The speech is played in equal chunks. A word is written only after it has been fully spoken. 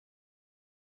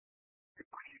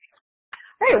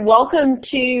All right, welcome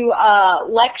to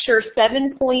lecture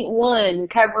 7.1,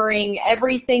 covering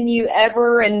everything you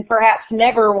ever and perhaps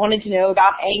never wanted to know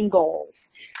about angles.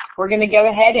 We're going to go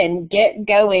ahead and get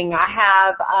going. I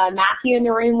have Matthew in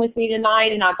the room with me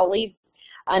tonight, and I believe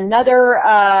another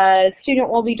student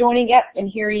will be joining. Yep, and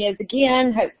here he is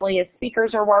again. Hopefully his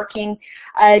speakers are working.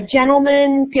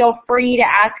 Gentlemen, feel free to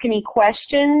ask any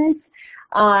questions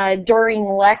during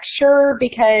lecture,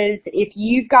 because if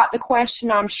you've got the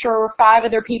question, I'm sure 5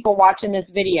 other people watching this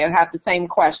video have the same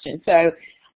question. So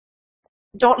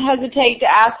don't hesitate to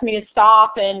ask me to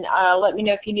stop and let me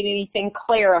know if you need anything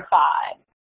clarified.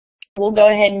 We'll go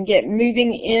ahead and get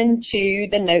moving into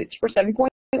the notes for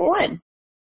 7.1.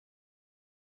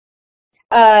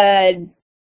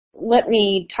 Let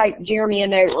me type Jeremy a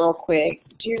note real quick.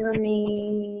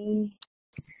 Jeremy,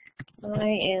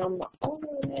 I am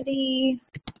already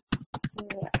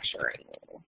lecturing.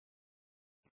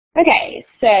 Okay,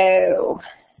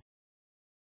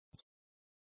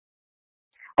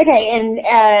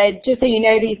 and just so you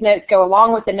know, these notes go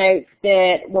along with the notes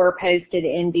that were posted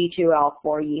in D2L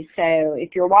for you. So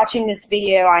if you're watching this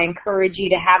video, I encourage you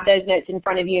to have those notes in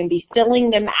front of you and be filling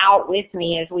them out with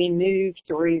me as we move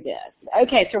through this.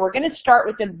 Okay, so we're going to start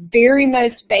with the very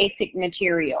most basic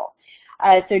material.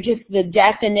 So just the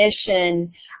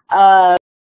definition of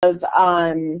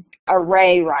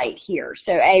array right here.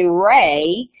 So a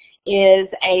ray is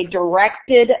a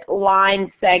directed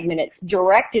line segment. It's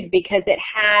directed because it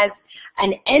has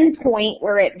an endpoint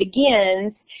where it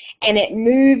begins and it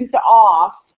moves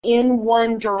off in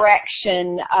one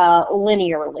direction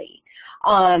linearly.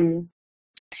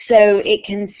 So it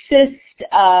consists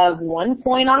of one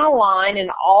point on a line and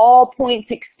all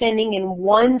points extending in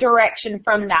one direction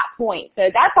from that point. So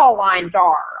that's all lines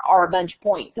are a bunch of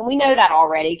points. And we know that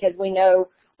already because we know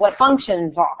what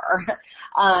functions are.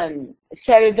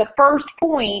 So the first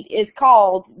point is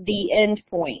called the end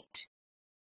point.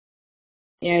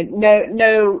 You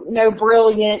know, no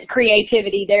brilliant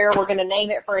creativity there. We're going to name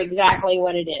it for exactly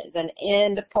what it is, an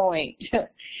end point.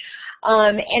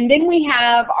 And then we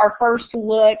have our first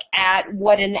look at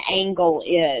what an angle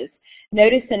is.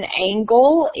 Notice an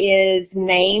angle is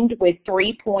named with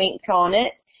 3 points on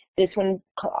it. This one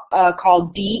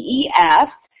called DEF.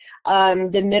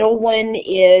 The middle one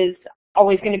is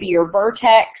always going to be your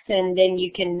vertex, and then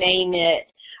you can name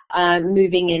it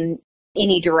moving in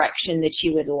any direction that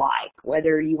you would like,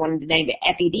 whether you wanted to name it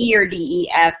FED or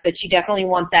DEF, but you definitely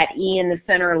want that E in the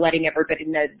center, letting everybody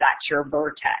know that that's your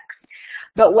vertex.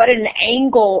 But what an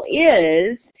angle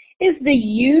is the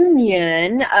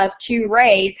union of two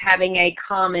rays having a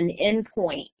common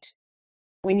endpoint.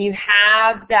 When you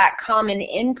have that common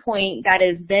endpoint, that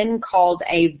is then called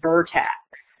a vertex.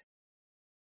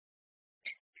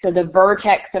 So the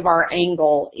vertex of our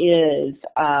angle is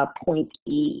point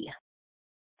E.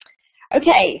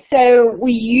 Okay, so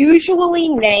we usually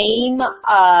name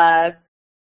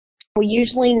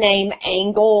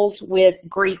angles with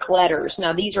Greek letters.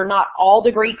 Now, these are not all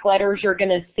the Greek letters you're going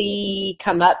to see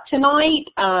come up tonight.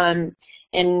 Well,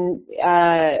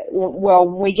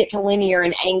 when we get to linear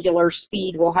and angular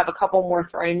speed, we'll have a couple more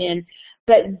thrown in.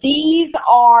 But these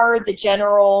are the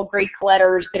general Greek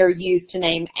letters that are used to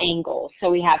name angles. So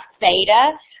we have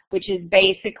theta, which is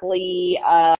basically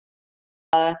a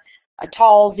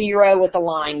tall zero with a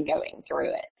line going through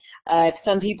it. If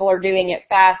some people are doing it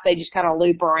fast, they just kind of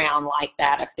loop around like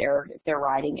that if they're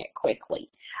writing it quickly.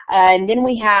 And then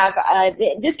we have,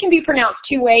 this can be pronounced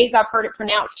 2 ways. I've heard it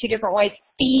pronounced 2 different ways,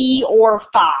 phi or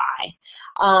phi.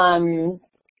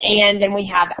 And then we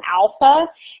have alpha.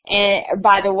 And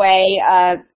by the way,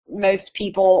 most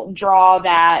people draw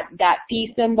that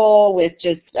phi symbol with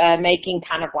just making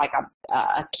kind of like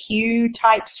a Q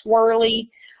type swirly.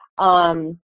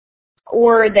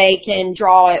 Or they can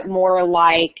draw it more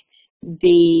like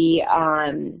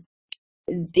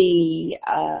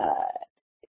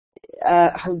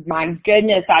oh my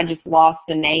goodness, I just lost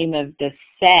the name of the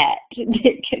set,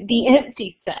 the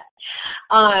empty set.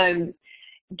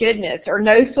 Goodness, or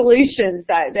no solutions,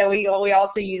 that we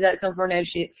also use that some for no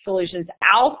solutions.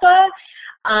 Alpha,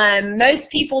 most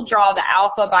people draw the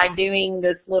alpha by doing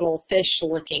this little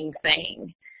fish-looking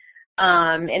thing.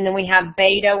 And then we have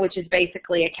beta, which is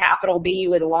basically a capital B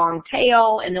with a long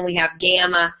tail, and then we have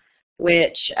gamma,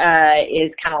 which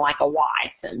is kind of like a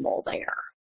Y symbol there.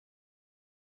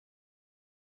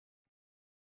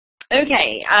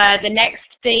 Okay, the next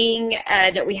thing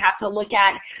that we have to look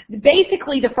at,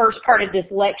 basically the first part of this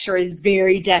lecture is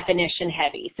very definition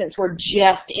heavy since we're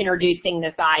just introducing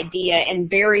this idea and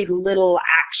very little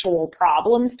actual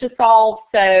problems to solve.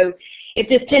 So if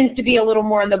this tends to be a little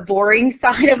more on the boring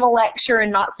side of a lecture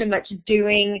and not so much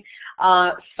doing,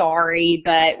 sorry,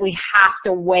 but we have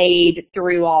to wade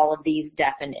through all of these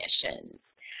definitions.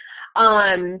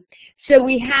 So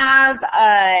we have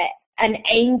an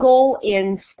angle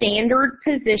in standard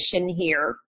position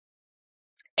here,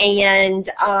 and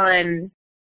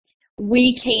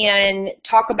we can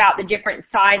talk about the different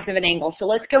sides of an angle. So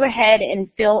let's go ahead and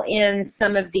fill in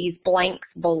some of these blanks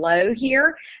below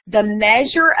here. The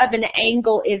measure of an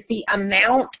angle is the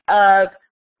amount of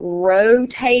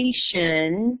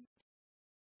rotation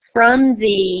from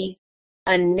the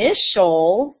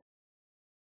initial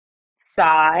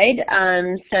side.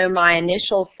 So my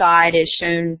initial side is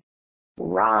shown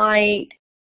right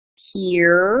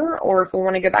here, or if we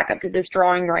want to go back up to this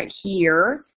drawing right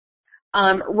here,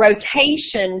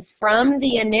 rotation from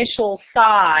the initial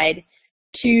side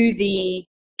to the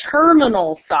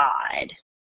terminal side.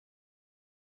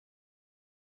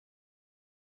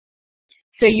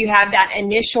 So you have that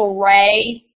initial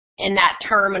ray and that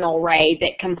terminal ray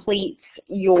that completes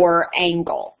your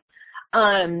angle.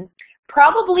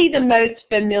 Probably the most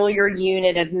familiar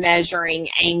unit of measuring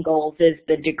angles is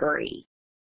the degree.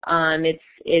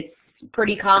 It's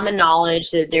pretty common knowledge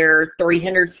that there are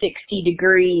 360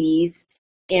 degrees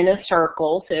in a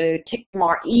circle, so tick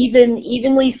mark,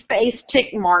 evenly spaced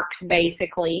tick marks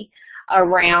basically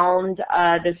around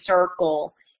the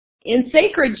circle. In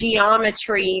sacred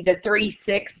geometry, the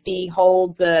 360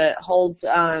 holds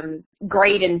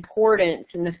great importance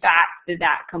in the fact that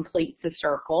that completes a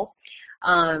circle.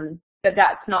 But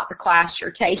that's not the class you're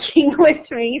taking with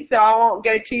me, so I won't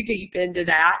go too deep into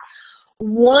that.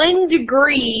 1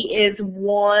 degree is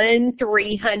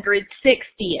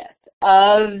 1/360th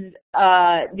of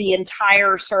the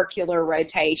entire circular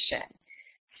rotation.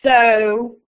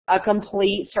 So a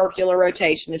complete circular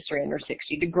rotation is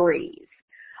 360 degrees.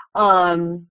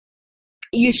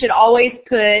 You should always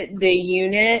put the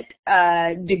unit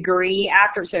degree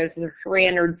after, so it's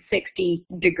 360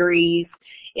 degrees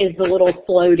is the little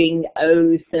floating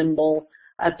O symbol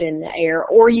up in the air,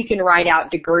 or you can write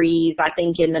out degrees. I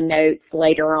think in the notes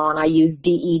later on I used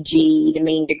DEG to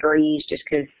mean degrees just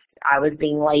because I was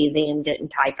being lazy and didn't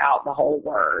type out the whole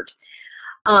word.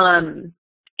 And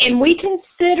we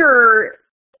consider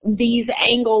these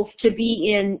angles to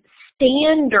be in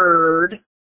standard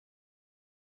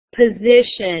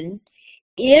position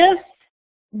if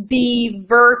the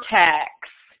vertex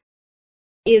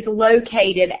is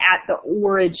located at the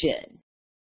origin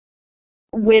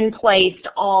when placed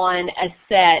on a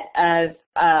set of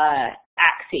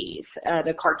axes,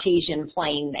 the Cartesian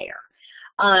plane there.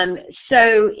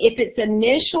 So if its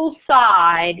initial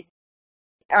side,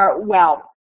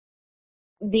 well,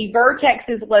 the vertex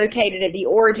is located at the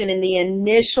origin and the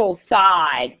initial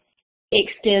side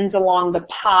extends along the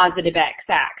positive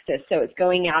x-axis, so it's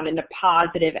going out into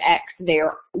positive x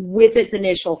there with its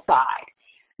initial side.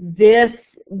 This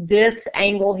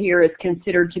angle here is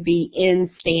considered to be in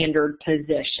standard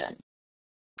position.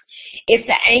 If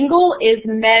the angle is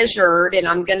measured, and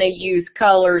I'm going to use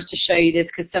colors to show you this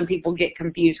because some people get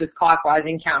confused with clockwise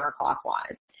and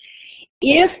counterclockwise.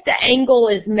 If the angle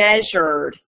is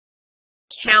measured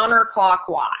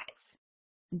counterclockwise,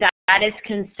 that is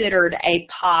considered a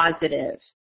positive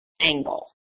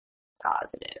angle.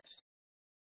 Positive.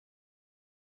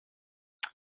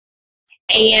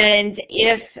 And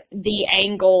if the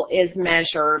angle is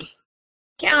measured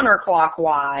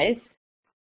counterclockwise,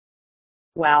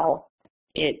 well,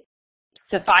 it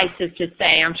suffices to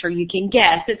say, I'm sure you can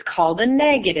guess, it's called a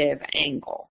negative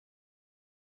angle.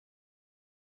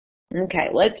 Okay,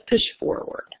 let's push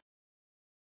forward.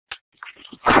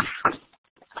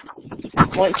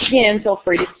 Once again, feel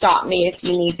free to stop me if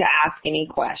you need to ask any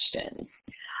questions.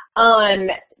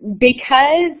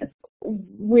 Because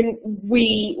when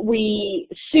we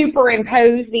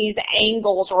superimpose these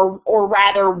angles, or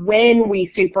rather when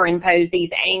we superimpose these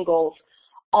angles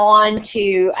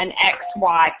onto an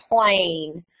XY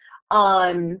plane,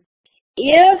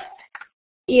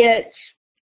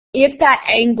 if that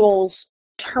angle's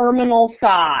terminal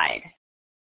side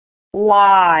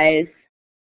lies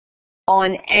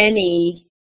on any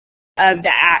of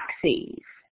the axes,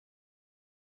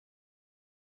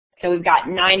 so we've got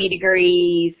 90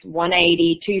 degrees,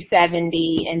 180,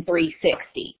 270, and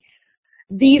 360.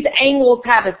 These angles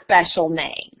have a special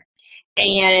name,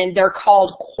 and they're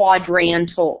called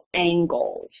quadrantal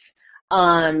angles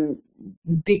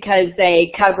because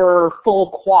they cover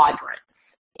full quadrants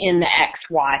in the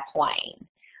XY plane.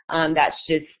 That's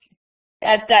just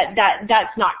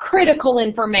that's not critical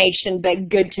information, but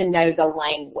good to know the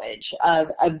language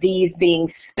of these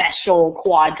being special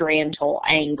quadrantal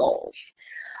angles.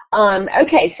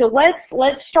 Okay, so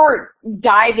let's start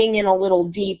diving in a little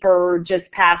deeper, just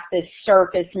past this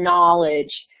surface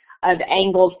knowledge of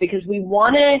angles, because we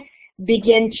want to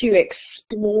begin to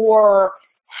explore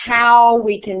how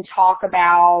we can talk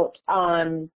about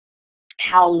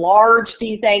how large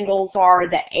these angles are,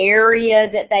 the area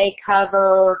that they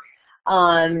cover,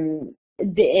 and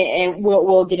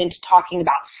we'll get into talking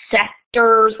about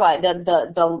sectors, like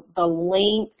the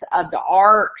length of the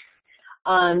arcs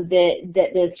that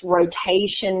this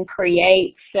rotation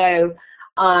creates. So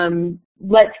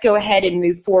let's go ahead and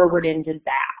move forward into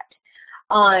that.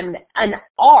 An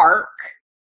arc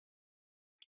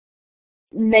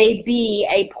may be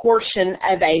a portion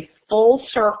of a full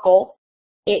circle.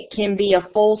 It can be a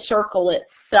full circle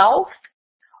itself,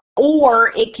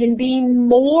 or it can be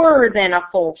more than a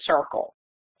full circle,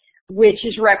 which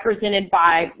is represented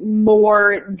by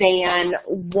more than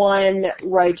one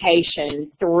rotation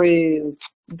through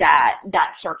that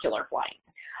circular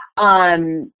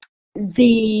plane.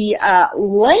 The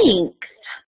length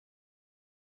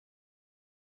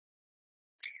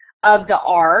of the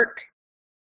arc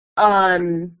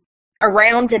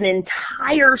around an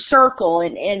entire circle,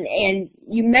 and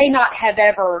you may not have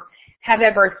ever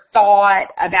thought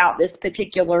about this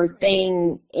particular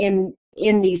thing in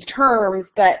these terms,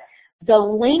 but the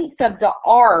length of the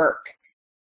arc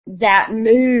that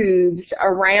moves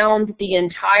around the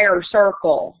entire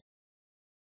circle,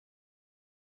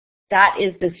 that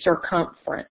is the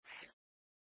circumference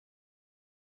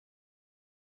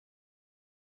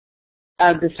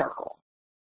of the circle.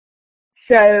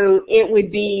 So it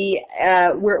would be,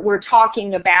 we're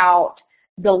talking about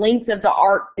the length of the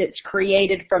arc that's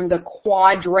created from the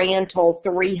quadrantal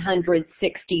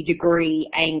 360-degree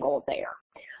angle there.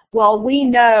 Well, we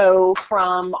know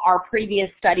from our previous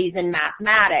studies in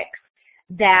mathematics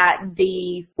that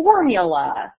the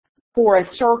formula for a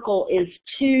circle is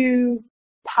 2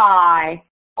 pi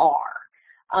r,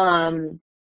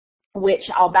 which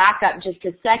I'll back up just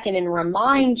a second and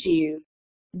remind you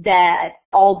that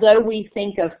although we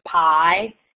think of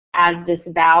pi as this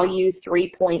value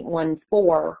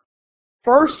 3.14,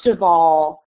 first of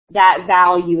all, that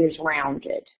value is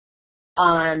rounded.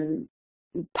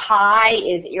 Pi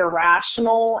is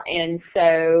irrational, and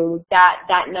so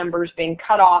that number's been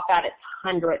cut off at its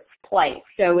hundredth place.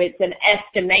 So it's an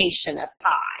estimation of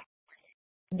pi.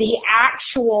 The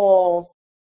actual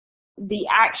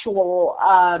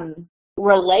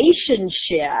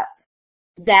relationship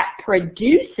that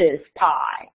produces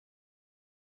pi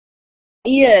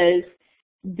is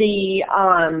the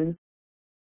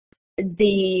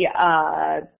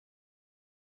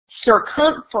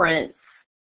circumference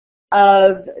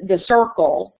of the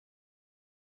circle.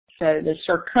 So the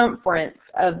circumference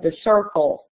of the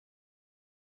circle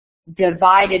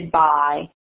divided by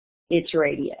its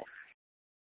radius.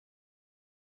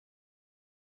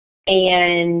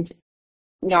 And,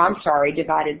 no, I'm sorry,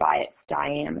 divided by its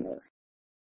diameter.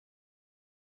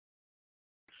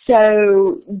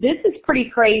 So this is pretty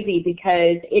crazy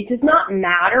because it does not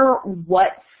matter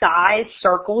what size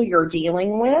circle you're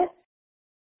dealing with.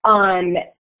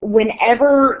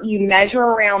 Whenever you measure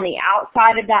around the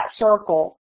outside of that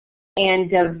circle and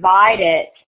divide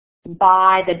it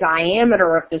by the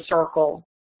diameter of the circle,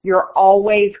 you're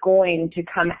always going to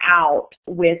come out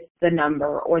with the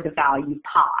number or the value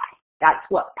pi. That's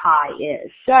what pi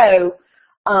is. So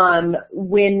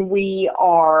when we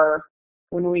are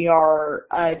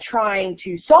trying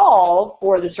to solve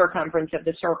for the circumference of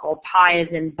the circle, pi is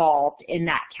involved in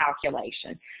that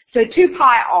calculation. So 2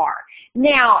 pi r.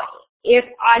 Now, if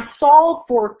I solve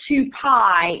for 2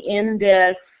 pi in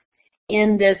this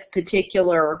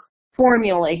particular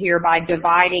formula here by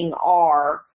dividing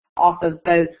r off of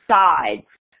both sides,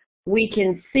 we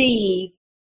can see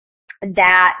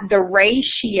that the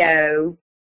ratio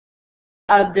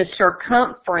of the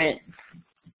circumference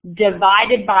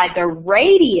divided by the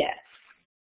radius,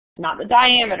 not the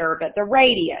diameter, but the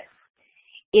radius,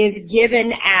 is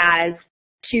given as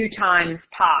 2 times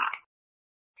pi.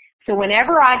 So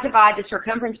whenever I divide the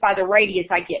circumference by the radius,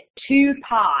 I get 2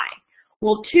 pi.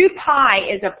 Well, 2 pi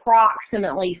is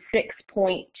approximately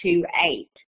 6.28.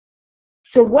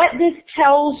 So what this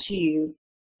tells you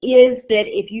is that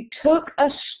if you took a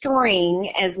string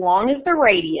as long as the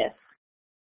radius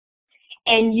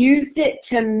and used it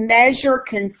to measure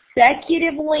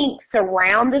consecutive lengths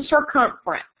around the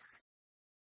circumference,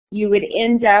 you would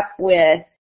end up with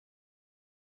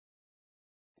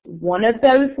one of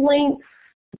those lengths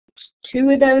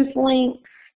 2 of those links,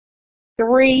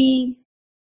 3,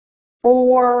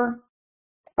 4,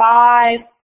 5,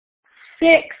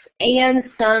 6, and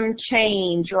some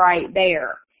change right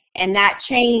there. And that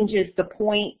change is the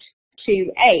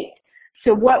 0.28.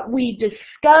 So what we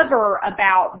discover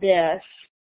about this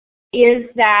is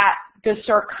that the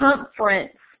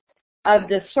circumference of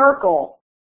the circle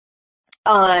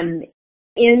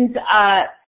ends up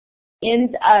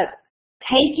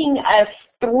taking us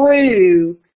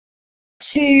through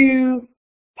 2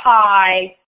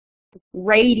 pi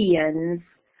radians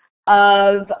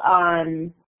of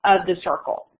the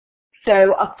circle.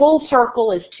 So a full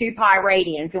circle is 2 pi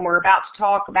radians, and we're about to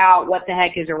talk about what the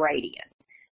heck is a radian.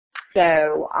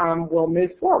 So we'll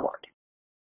move forward.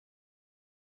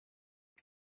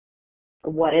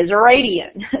 What is a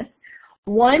radian?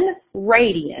 1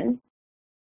 radian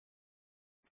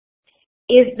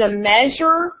is the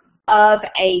measure of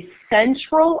a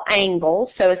central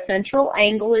angle. So a central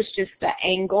angle is just the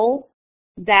angle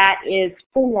that is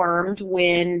formed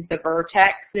when the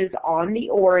vertex is on the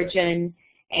origin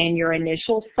and your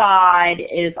initial side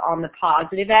is on the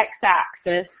positive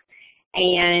x-axis,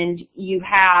 and you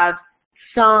have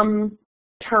some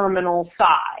terminal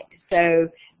side. So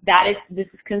this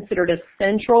is considered a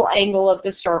central angle of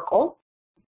the circle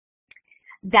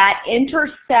that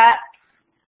intersects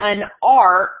an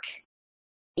arc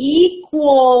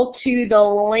equal to the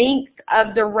length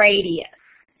of the radius.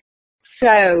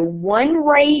 So 1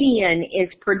 radian is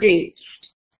produced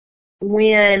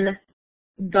when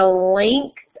the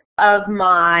length of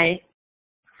my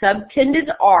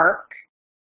subtended arc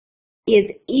is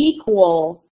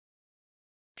equal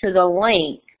to the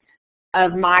length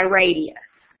of my radius.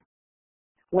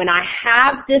 When I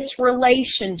have this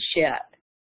relationship,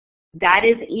 that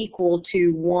is equal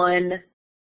to 1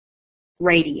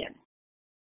 radian.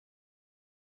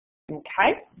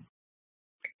 Okay?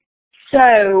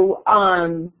 So,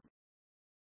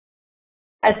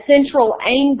 a central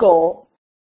angle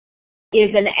is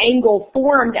an angle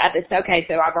formed at this. Okay,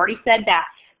 so I've already said that.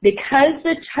 Because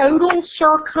the total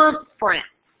circumference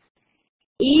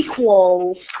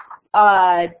equals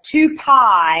 2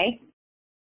 pi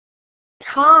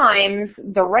times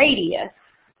the radius,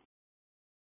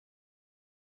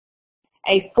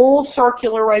 a full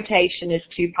circular rotation is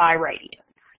 2 pi radians.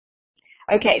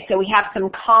 Okay, so we have some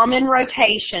common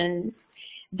rotations.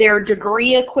 They're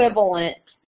degree equivalent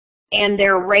and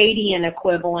they're radian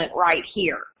equivalent right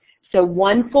here. So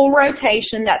 1 full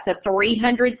rotation, that's a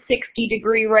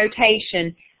 360-degree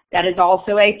rotation. That is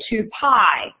also a 2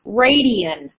 pi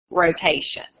radian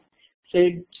rotation.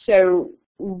 So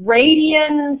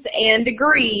radians and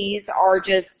degrees are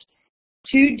just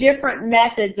 2 different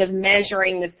methods of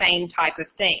measuring the same type of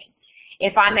thing.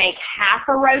 If I make half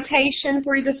a rotation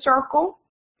through the circle,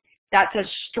 that's a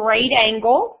straight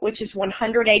angle, which is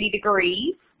 180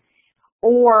 degrees,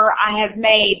 or I have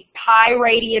made pi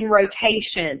radian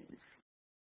rotations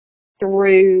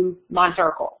through my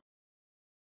circle.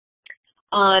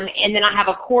 And then I have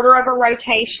a quarter of a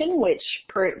rotation, which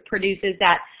produces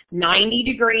that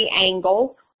 90-degree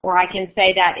angle, or I can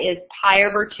say that is pi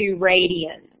over 2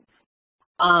 radians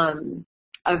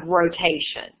of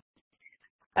rotation.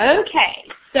 Okay,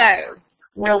 so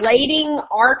relating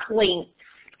arc length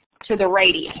to the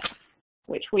radius,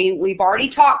 which we've already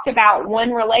talked about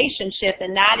one relationship,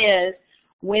 and that is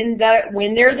when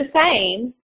they're the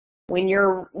same, when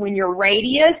your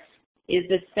radius is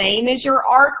the same as your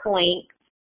arc length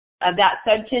of that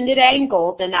subtended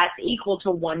angle, then that's equal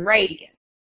to 1 radian.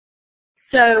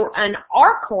 So an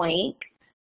arc length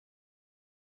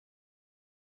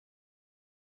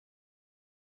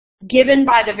given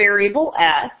by the variable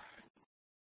s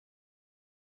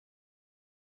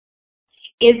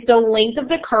is the length of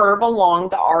the curve along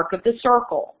the arc of the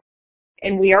circle.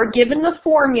 And we are given the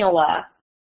formula,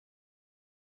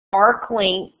 arc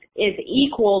length is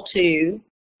equal to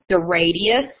the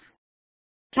radius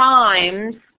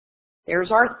times,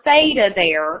 there's our theta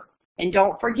there, and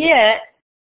don't forget,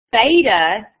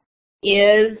 theta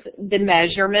is the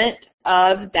measurement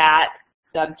of that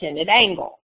subtended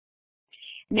angle.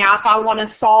 Now, if I want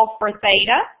to solve for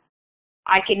theta,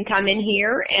 I can come in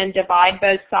here and divide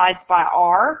both sides by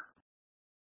r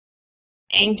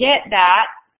and get that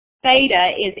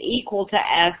theta is equal to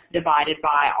s divided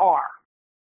by r.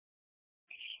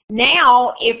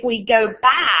 Now, if we go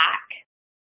back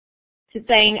to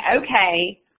saying,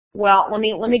 okay, well, let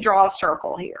me draw a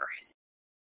circle here.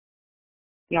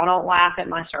 Y'all don't laugh at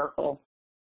my circle.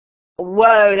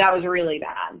 Whoa, that was really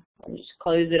bad. Let me just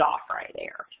close it off right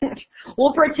there.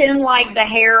 We'll pretend like the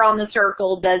hair on the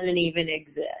circle doesn't even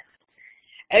exist.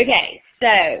 Okay,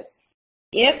 so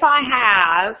if I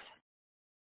have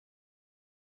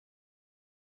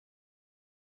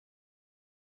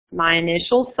my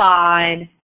initial side,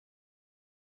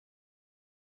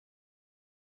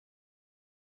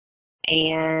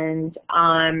 and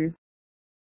I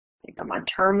got my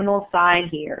terminal side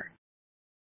here.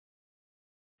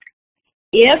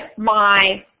 If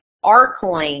my arc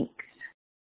length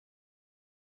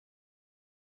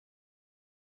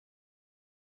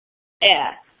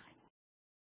S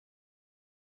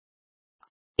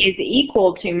is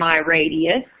equal to my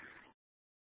radius,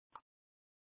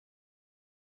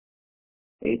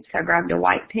 oops, I grabbed a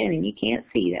white pen and you can't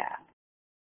see that.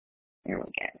 There we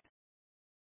go.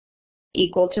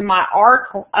 Equal to my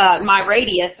my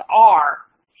radius R.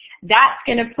 That's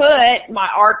going to put my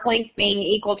arc length being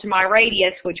equal to my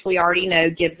radius, which we already know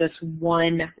gives us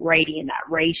 1 radian. That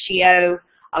ratio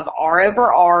of R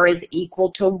over R is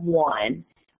equal to 1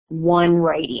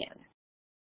 radian.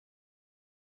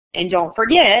 And don't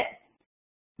forget,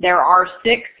 there are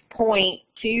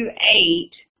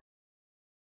 6.28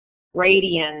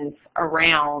 radians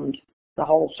around the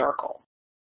whole circle,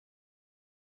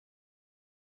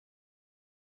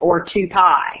 or 2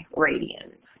 pi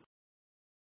radians.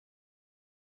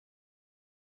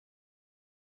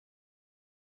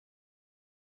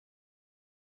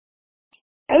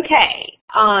 Okay,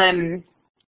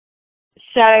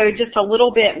 so just a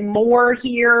little bit more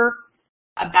here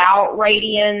about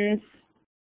radians.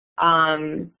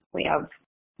 We have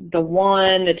the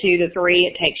 1, the 2, the 3.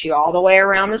 It takes you all the way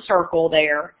around the circle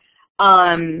there.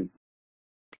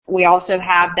 We also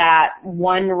have that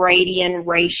 1 radian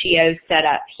ratio set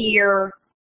up here.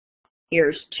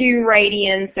 Here's 2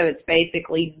 radians, so it's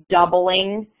basically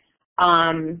doubling,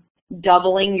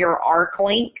 doubling your arc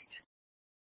length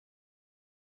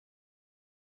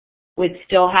with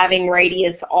still having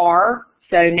radius R.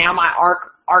 So now my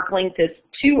arc length is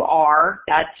 2R,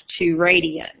 that's 2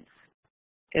 radians.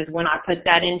 Because when I put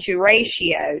that into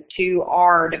ratio,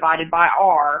 2R divided by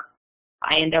R,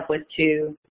 I end up with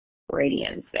 2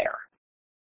 radians there.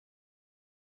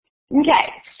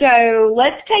 Okay, so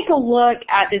let's take a look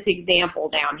at this example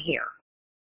down here.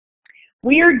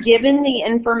 We are given the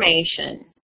information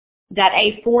that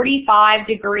a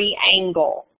 45-degree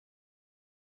angle,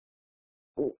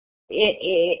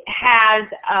 it has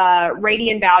a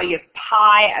radian value of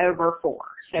pi over 4.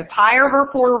 So pi over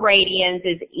 4 radians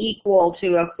is equal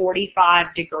to a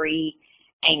 45-degree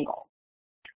angle.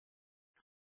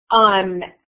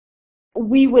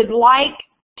 We would like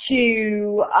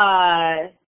to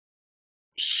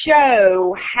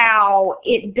show how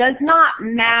it does not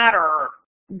matter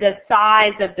the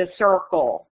size of the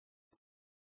circle.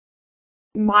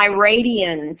 My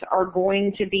radians are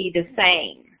going to be the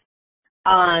same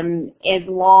as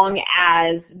long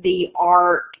as the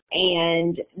arc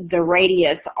and the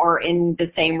radius are in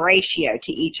the same ratio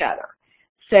to each other.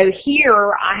 So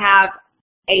here I have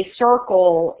a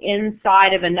circle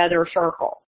inside of another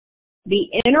circle. The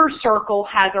inner circle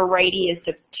has a radius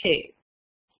of 2.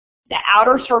 The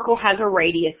outer circle has a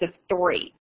radius of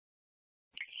 3.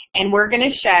 And we're going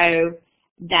to show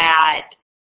that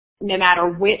no matter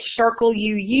which circle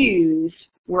you use,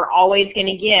 we're always going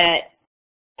to get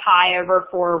pi over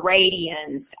 4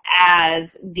 radians as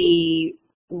the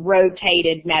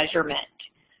rotated measurement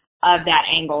of that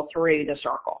angle through the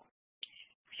circle.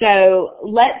 So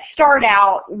let's start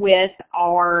out with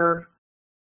our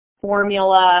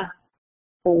formula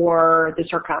for the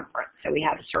circumference. So we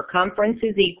have circumference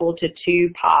is equal to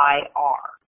 2 pi r.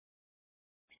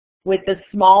 With the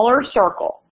smaller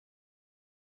circle,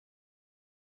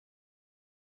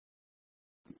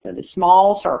 so the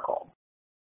small circle,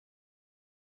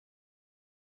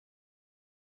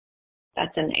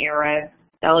 that's an arrow.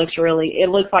 That looks really, it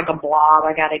looks like a blob.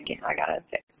 I gotta fix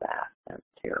that. That's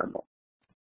terrible.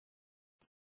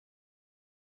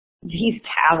 These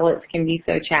tablets can be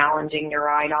so challenging to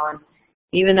write on.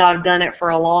 Even though I've done it for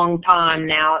a long time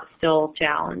now, it's still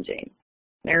challenging.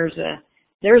 There's a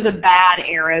bad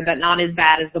arrow, but not as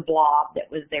bad as the blob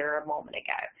that was there a moment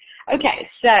ago. Okay,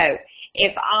 so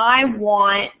if I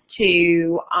want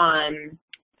to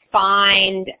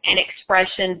find an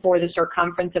expression for the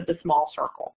circumference of the small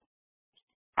circle,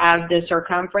 the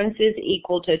circumference is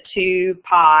equal to 2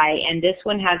 pi, and this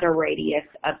one has a radius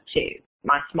of 2,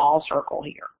 my small circle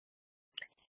here.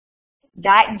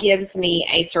 That gives me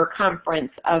a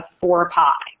circumference of 4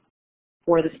 pi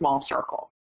for the small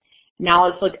circle. Now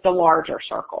let's look at the larger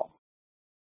circle.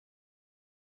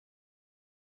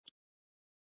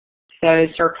 So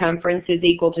circumference is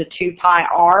equal to 2 pi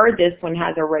r. This one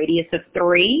has a radius of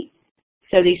 3.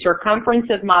 So the circumference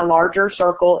of my larger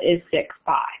circle is 6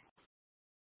 pi.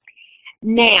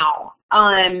 Now,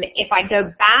 if I go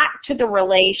back to the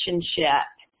relationship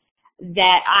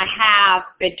that I have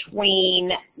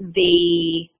between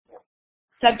the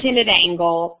subtended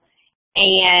angle,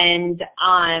 and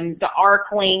the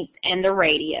arc length and the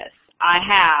radius, I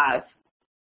have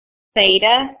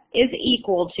theta is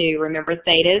equal to, remember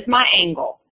theta is my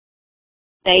angle,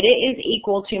 theta is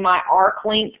equal to my arc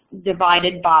length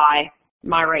divided by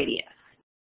my radius.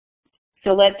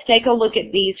 So let's take a look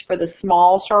at these for the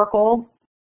small circle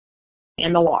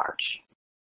and the large.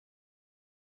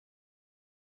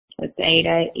 So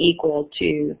theta equal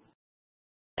to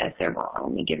S over R.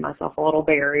 Let me give myself a little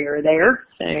barrier there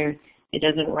so it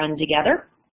doesn't run together.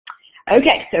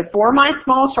 Okay, so for my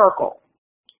small circle,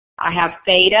 I have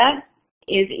theta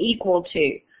is equal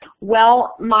to,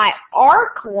 well, my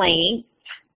arc length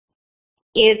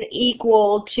is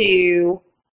equal to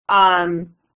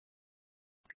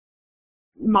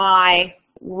my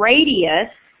radius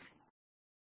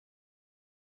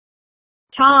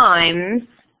times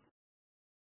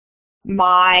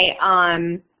my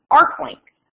arc length.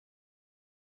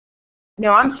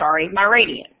 No, I'm sorry, my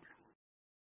radian.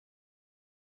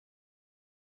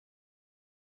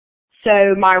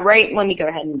 So my let me go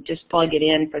ahead and just plug it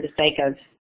in for the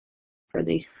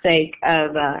sake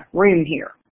of room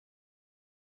here.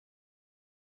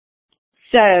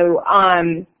 So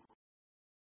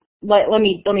let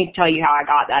me tell you how I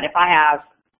got that. If I have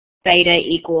theta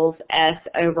equals S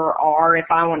over R, if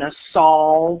I want to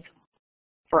solve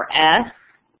for S,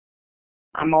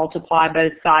 I multiply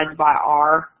both sides by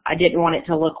R. I didn't want it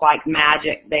to look like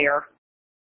magic there.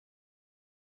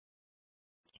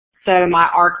 So my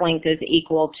arc length is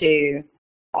equal to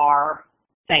R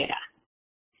theta.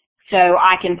 So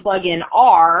I can plug in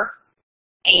R,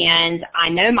 and I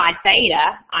know my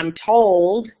theta. I'm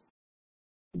told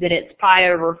that it's pi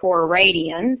over 4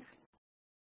 radians.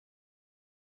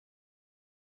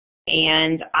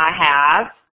 And I have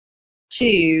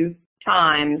 2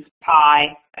 times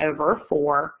pi over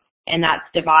 4, and that's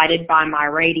divided by my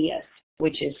radius,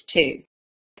 which is 2.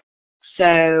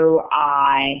 So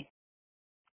I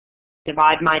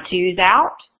divide my 2's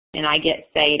out, and I get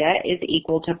theta is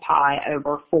equal to pi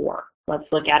over 4.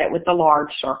 Let's look at it with the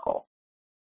large circle.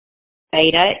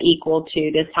 Theta equal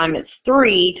to, this time it's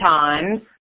 3 times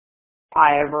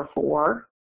pi over 4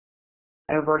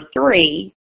 over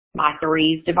 3. My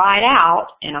 3's divide out,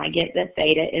 and I get that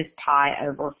theta is pi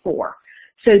over 4.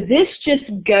 So this just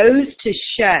goes to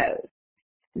show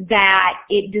that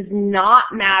it does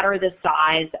not matter the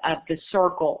size of the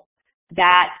circle.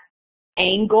 That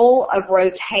angle of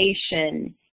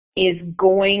rotation is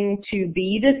going to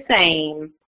be the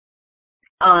same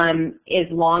as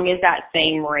long as that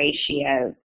same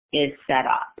ratio is set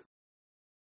up.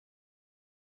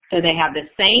 So they have the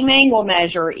same angle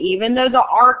measure, even though the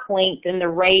arc length and the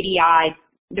radii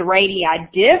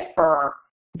differ,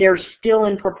 they're still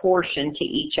in proportion to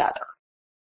each other.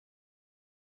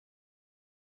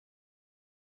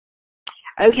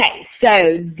 Okay,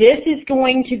 so this is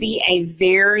going to be a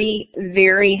very,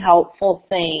 very helpful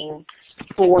thing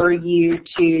for you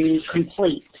to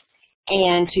complete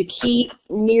and to keep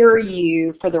near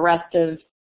you for the rest of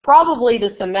probably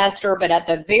the semester, but at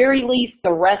the very least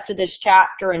the rest of this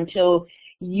chapter until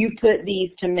you put these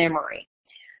to memory.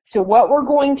 So what we're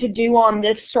going to do on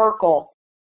this circle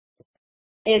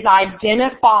is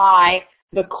identify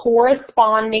the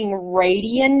corresponding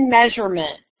radian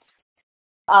measurements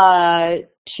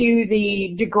to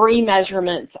the degree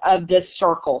measurements of this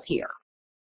circle here.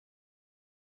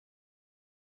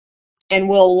 And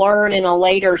we'll learn in a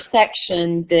later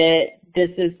section that this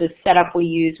is the setup we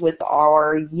use with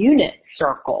our unit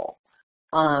circle.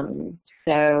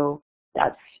 So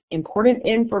that's important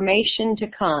information to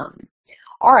come.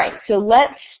 All right, so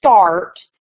let's start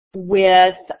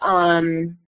with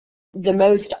the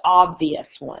most obvious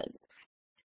ones.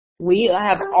 We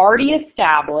have already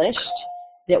established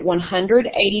that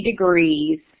 180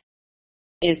 degrees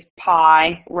is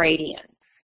pi radians.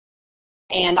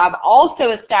 And I've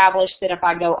also established that if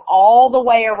I go all the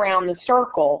way around the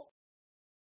circle,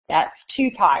 that's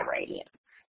 2 pi radians.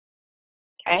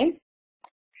 Okay?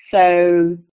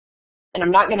 So, and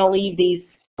I'm not going to leave these,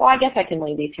 well, I guess I can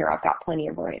leave these here. I've got plenty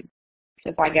of room. So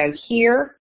if I go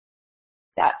here,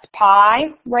 that's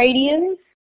pi radians.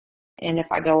 And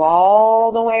if I go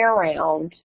all the way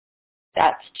around,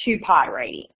 that's 2 pi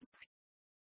radians.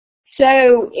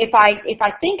 So if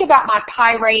I think about my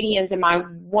pi radians and my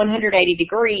 180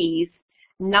 degrees,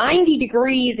 90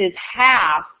 degrees is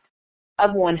half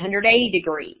of 180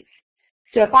 degrees.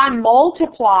 So if I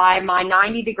multiply my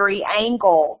 90 degree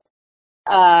angle,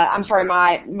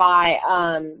 my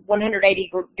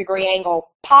 180 degree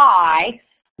angle pi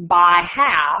by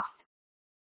half,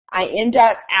 I end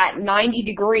up at 90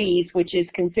 degrees, which is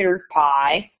considered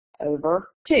pi over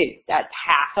 2. That's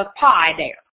half of pi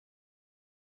there.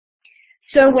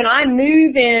 So when I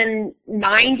move in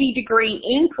 90-degree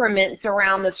increments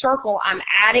around the circle, I'm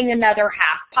adding another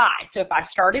half pi. So if I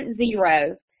start at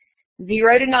 0,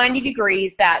 0 to 90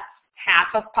 degrees, that's half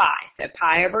of pi, so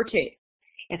pi over 2.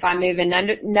 If I move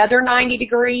another 90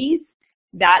 degrees,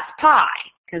 that's pi,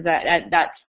 because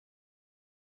that's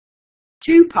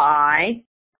 2 pi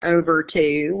over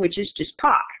 2, which is just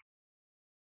pi.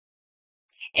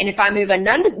 And if I move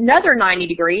another 90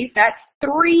 degrees, that's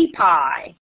 3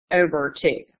 pi over 2.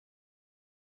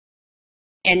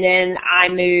 And then I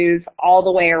move all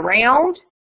the way around,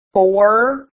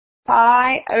 4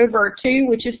 pi over 2,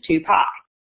 which is 2 pi.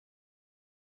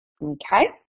 Okay?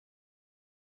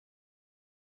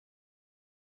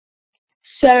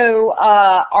 So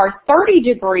our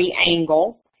 30-degree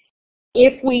angle,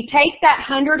 if we take that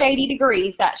 180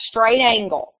 degrees, that straight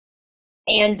angle,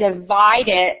 and divide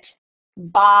it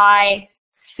by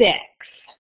 6,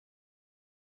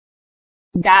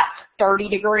 that's 30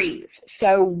 degrees.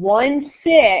 So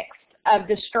 1/6 of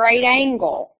the straight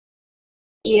angle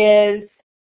is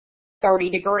 30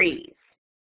 degrees.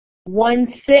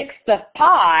 1/6 of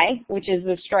pi, which is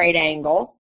the straight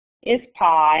angle, is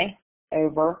pi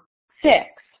over 6.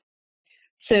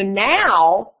 So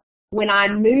now, when I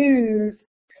move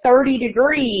 30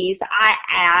 degrees, I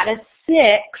add a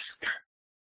 1/6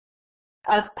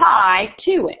 of pi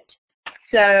to it.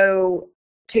 So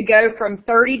to go from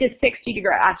 30 to 60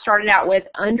 degrees, I started out with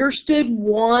understood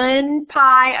 1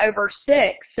 pi over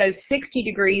 6, so 60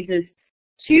 degrees is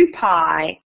 2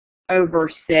 pi over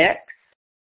 6,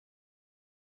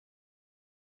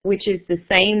 which is the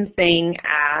same thing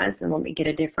as, and let me get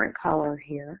a different color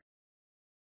here,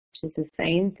 which is the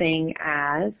same thing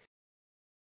as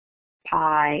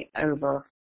pi over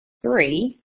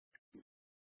 3.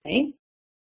 Okay.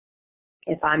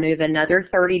 If I move another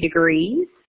 30 degrees,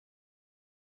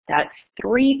 that's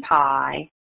 3 pi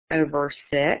over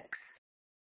 6,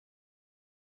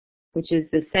 which is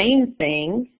the same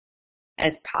thing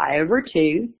as pi over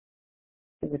 2,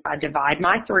 because if I divide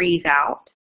my 3's out,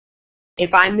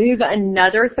 if I move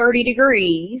another 30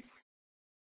 degrees,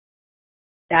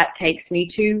 that takes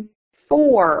me to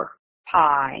 4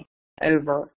 pi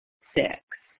over 6.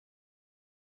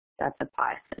 That's a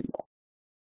pi symbol,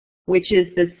 which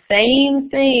is the same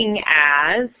thing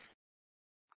as,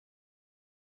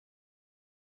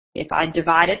 if I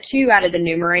divide a 2 out of the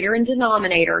numerator and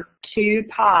denominator, 2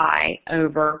 pi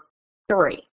over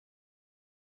 3.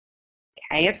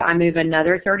 Okay, if I move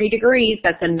another 30 degrees,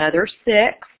 that's another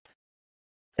 6.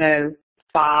 So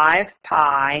 5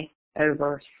 pi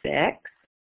over 6.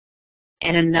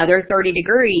 And another 30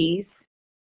 degrees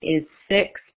is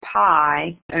 6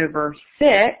 pi over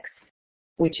 6,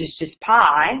 which is just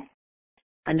pi.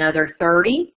 Another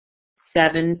 30,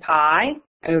 7 pi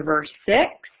over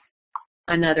 6.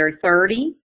 Another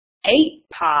 30, 8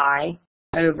 pi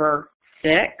over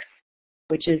 6,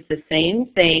 which is the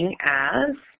same thing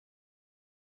as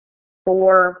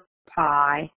 4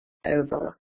 pi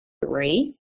over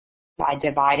 3 by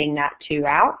dividing that 2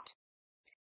 out.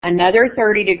 Another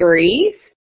 30 degrees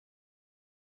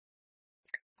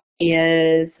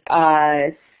is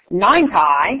 9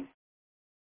 pi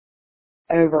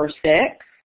over 6,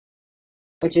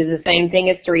 which is the same thing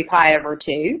as 3 pi over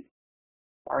 2.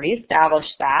 Already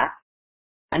established that.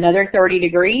 Another 30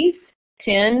 degrees,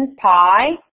 10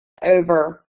 pi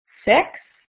over 6,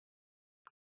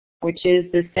 which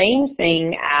is the same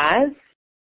thing as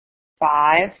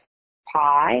 5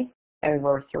 pi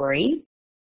over 3.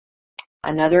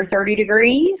 Another 30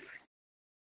 degrees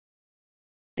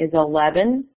is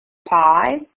 11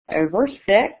 pi over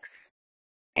 6.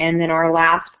 And then our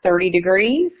last 30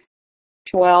 degrees,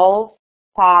 12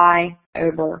 pi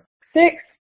over 6,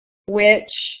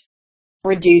 which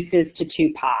reduces to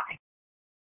 2 pi.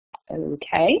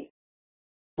 Okay,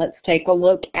 let's take a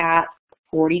look at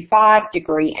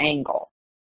 45-degree angle.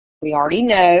 We already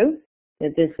know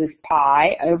that this is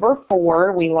pi over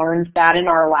 4. We learned that in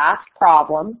our last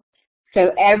problem.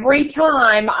 So every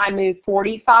time I move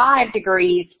 45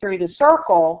 degrees through the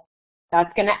circle,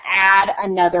 that's going to add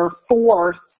another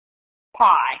 4th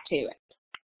pi to it.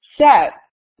 So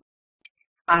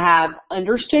I have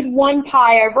understood 1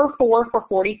 pi over 4 for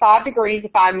 45 degrees.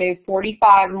 If I move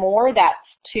 45 more, that's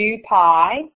 2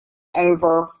 pi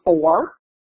over 4,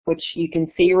 which you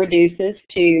can see reduces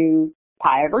to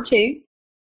pi over 2.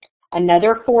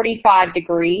 Another 45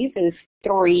 degrees is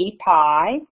 3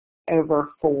 pi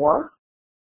over 4.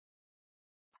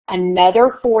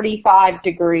 Another 45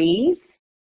 degrees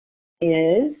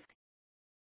is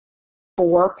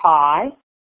 4 pi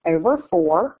over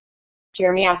 4.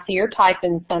 Jeremy, I see you're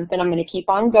typing something. I'm going to keep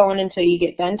on going until you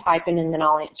get done typing, and then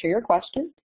I'll answer your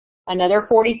question. Another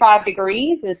 45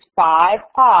 degrees is 5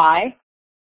 pi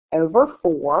over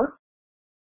 4.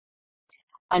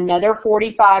 Another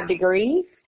 45 degrees.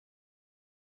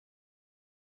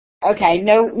 Okay,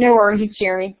 no worries,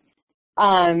 Jeremy.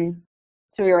 So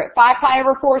we were at 5 pi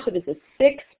over 4, so this is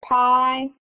 6 pi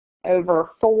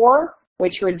over 4,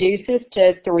 which reduces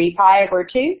to 3 pi over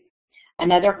 2.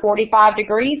 Another 45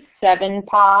 degrees, 7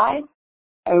 pi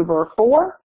over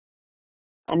 4.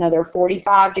 Another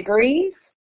 45 degrees,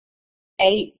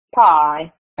 8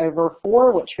 pi over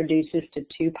 4, which reduces to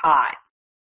 2 pi.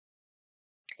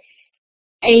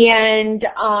 And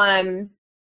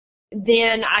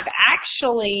then I've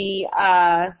actually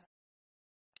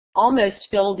almost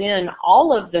filled in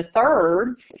all of the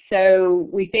thirds. So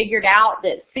we figured out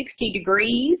that 60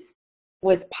 degrees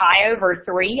was pi over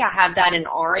 3. I have that in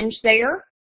orange there.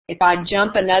 If I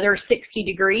jump another 60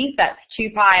 degrees, that's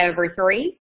 2 pi over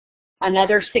 3.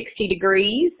 Another 60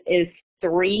 degrees is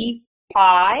 3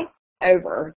 pi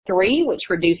over 3, which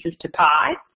reduces to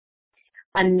pi.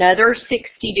 Another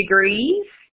 60 degrees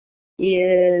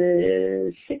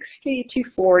is 60 to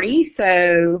 40,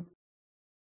 so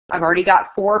I've already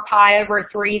got 4 pi over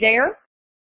 3 there.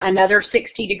 Another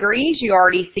 60 degrees, you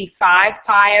already see 5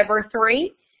 pi over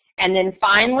 3. And then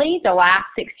finally, the last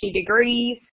 60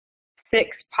 degrees, 6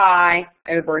 pi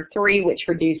over 3, which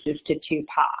reduces to 2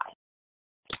 pi.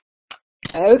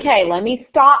 Okay, let me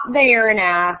stop there and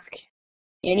ask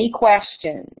any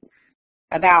questions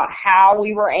about how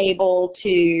we were able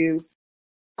to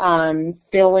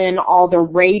fill in all the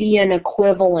radian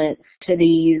equivalents to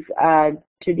these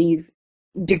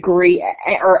degree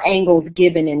or angles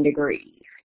given in degrees.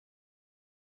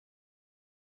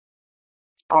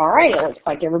 All right, it looks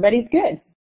like everybody's good.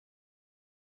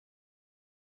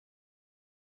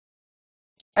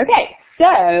 Okay,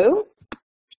 so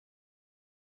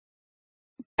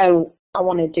I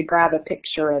wanted to grab a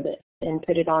picture of it and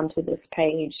put it onto this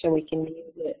page so we can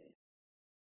use it.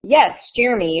 Yes,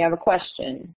 Jeremy, you have a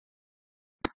question.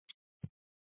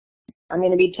 I'm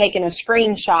going to be taking a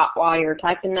screenshot while you're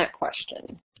typing that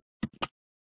question.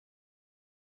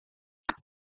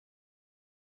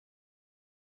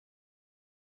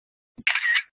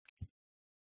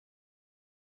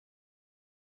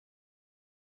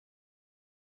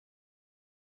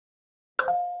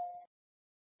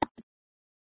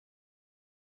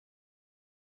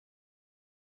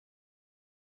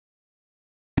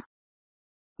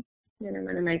 And I'm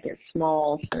going to make it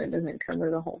small so it doesn't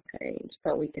cover the whole page,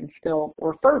 but we can still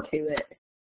refer to it.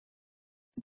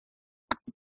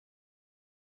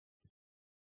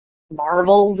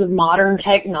 Marvels of modern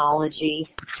technology.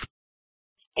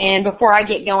 And before I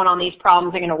get going on these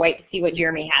problems, I'm going to wait to see what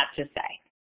Jeremy has to say.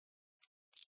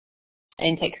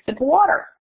 And take a sip of water.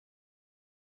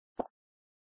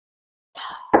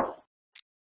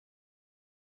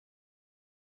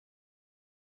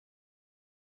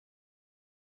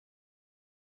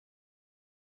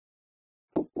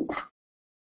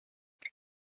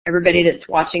 Everybody that's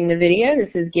watching the video, this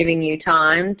is giving you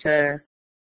time to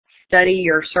study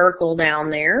your circle down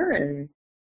there and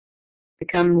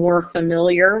become more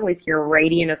familiar with your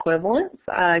radian equivalents.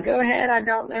 Go ahead, I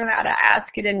don't know how to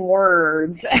ask it in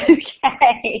words.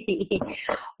 Okay.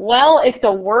 Well, if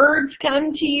the words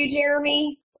come to you,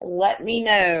 Jeremy, let me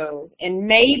know. And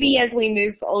maybe as we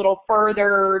move a little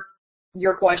further,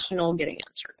 your question will get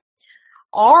answered.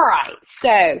 All right,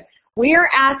 so we are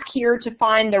asked here to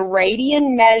find the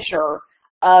radian measure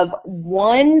of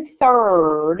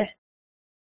 1/3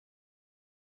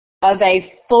 of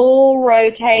a full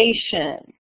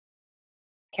rotation.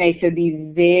 Okay, so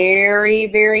be very,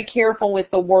 very careful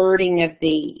with the wording of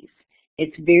these.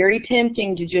 It's very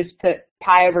tempting to just put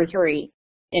pi over 3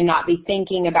 and not be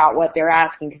thinking about what they're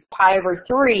asking, because pi over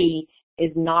 3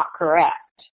 is not correct.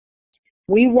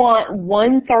 We want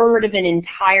 1/3 of an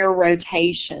entire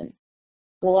rotation.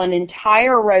 Well, an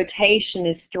entire rotation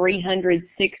is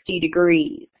 360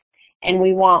 degrees, and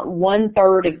we want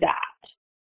 1/3 of that.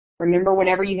 Remember,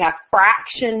 whenever you have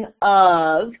fraction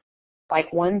of,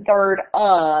 like 1/3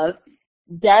 of,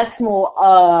 decimal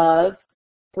of,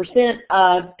 percent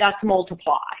of, that's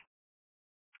multiply.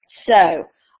 So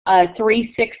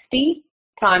 360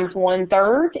 times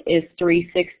 1/3 is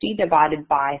 360 divided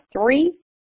by 3,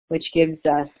 which gives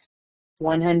us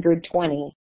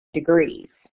 120 degrees.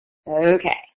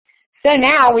 Okay, so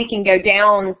now we can go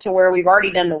down to where we've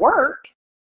already done the work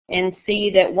and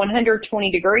see that 120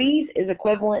 degrees is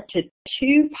equivalent to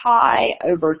 2 pi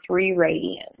over 3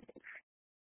 radians.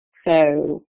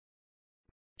 So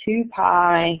 2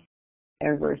 pi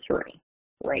over 3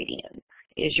 radians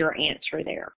is your answer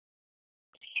there.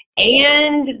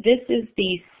 And this is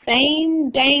the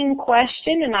same dang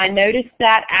question, and I noticed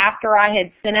that after I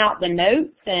had sent out the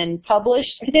notes and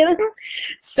published them.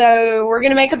 So we're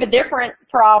going to make up a different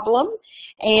problem,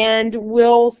 and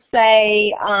we'll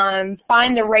say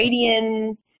find the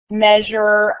radian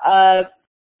measure of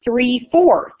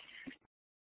 3/4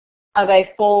 of a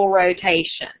full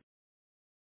rotation.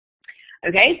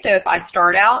 Okay, so if I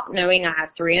start out knowing I have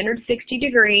 360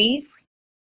 degrees,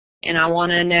 and I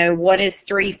want to know what is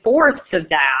 3/4 of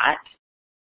that,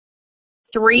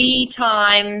 3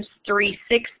 times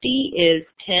 360 is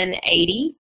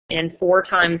 1080, and 4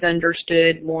 times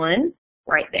understood 1,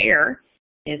 right there,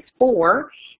 is 4,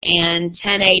 and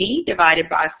 1080 divided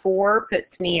by 4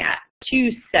 puts me at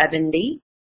 270,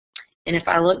 and if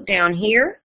I look down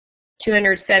here,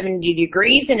 270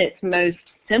 degrees in its most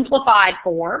simplified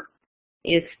form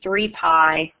is 3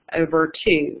 pi over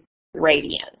 2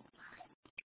 radians.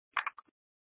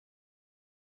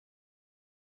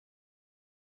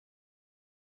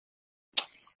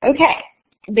 Okay,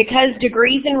 because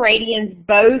degrees and radians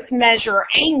both measure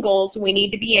angles, we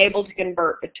need to be able to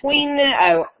convert between them.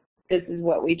 Oh, this is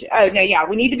what we do. Oh, no, yeah,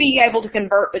 we need to be able to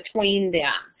convert between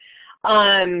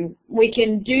them. We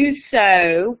can do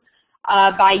so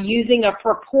by using a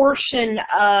proportion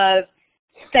of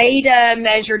theta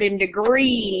measured in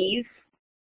degrees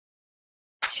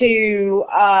to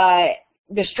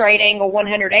the straight angle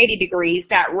 180 degrees,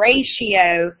 that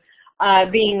ratio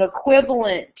being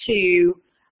equivalent to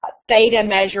theta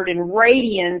measured in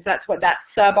radians. That's what that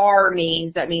sub r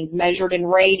means. That means measured in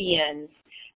radians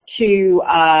to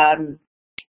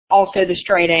also the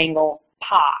straight angle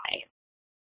pi.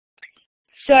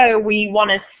 So we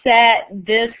want to set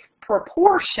this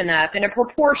proportion up, and a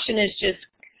proportion is just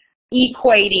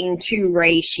equating two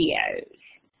ratios.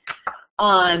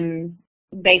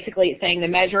 Basically it's saying the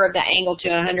measure of the angle to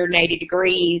 180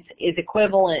 degrees is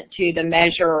equivalent to the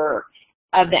measure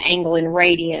of the angle in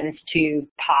radians to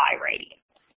pi radians.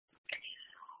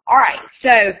 All right,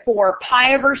 so for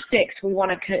pi over 6, we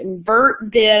want to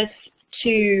convert this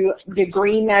to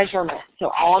degree measurement.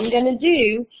 So all I'm going to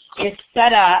do is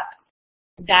set up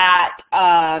that,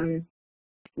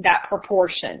 that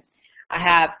proportion. I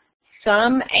have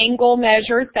some angle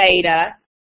measure theta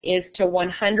is to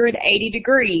 180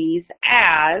 degrees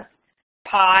as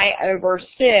pi over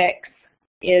 6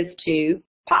 is to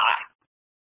pi.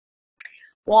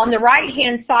 Well, on the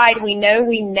right-hand side, we know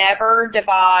we never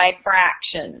divide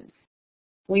fractions.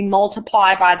 We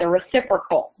multiply by the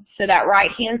reciprocal. So that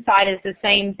right-hand side is the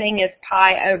same thing as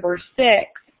pi over 6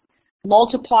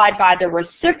 multiplied by the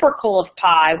reciprocal of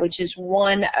pi, which is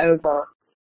 1 over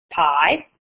pi.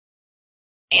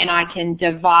 And I can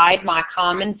divide my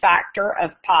common factor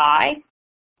of pi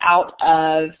out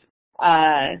of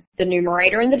the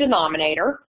numerator and the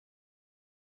denominator.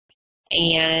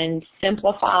 And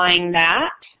simplifying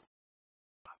that,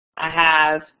 I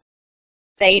have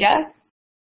theta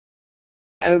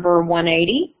over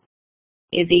 180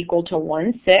 is equal to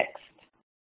 1/6.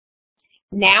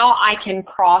 Now I can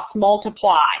cross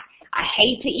multiply. I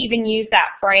hate to even use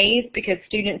that phrase because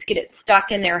students get it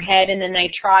stuck in their head and then they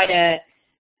try to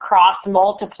cross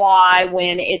multiply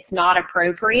when it's not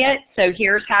appropriate. So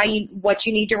here's how what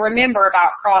you need to remember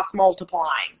about cross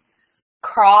multiplying.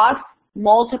 Cross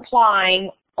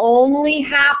multiplying only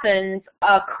happens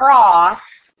across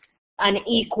an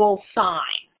equal sign.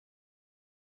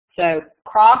 So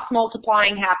cross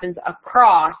multiplying happens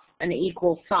across an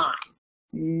equal sign,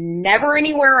 never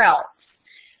anywhere else.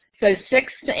 So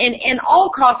 6, and all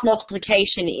cross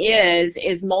multiplication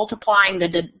is multiplying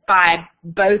by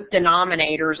both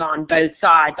denominators on both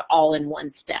sides all in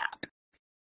one step.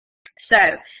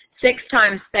 So 6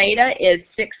 times theta is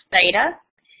 6 theta,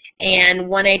 and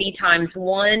 180 times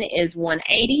 1 is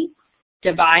 180.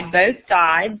 Divide both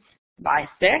sides by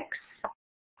 6.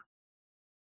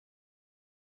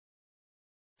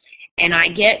 And I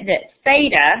get that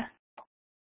theta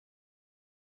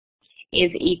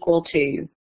is equal to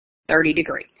 30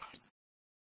 degrees.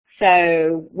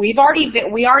 So we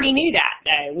already knew that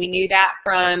though. We knew that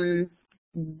from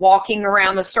walking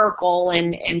around the circle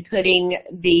and putting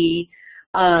the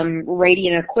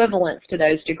radian equivalents to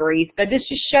those degrees, but this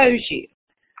just shows you.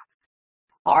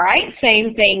 All right,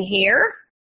 same thing here.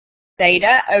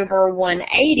 Theta over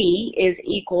 180 is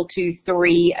equal to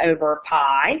 3 over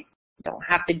pi. Don't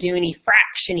have to do any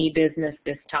fraction-y business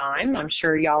this time. I'm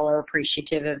sure y'all are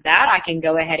appreciative of that. I can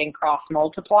go ahead and cross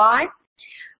multiply.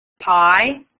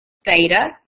 Pi theta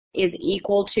is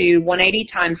equal to 180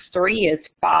 times 3 is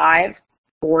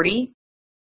 540.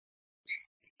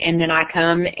 And then I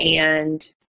come and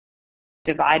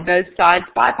divide both sides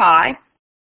by pi.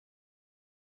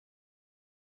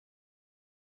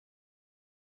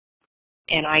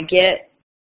 and I get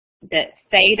that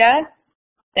theta's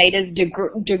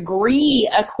degree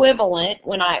equivalent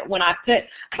when I put,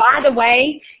 by the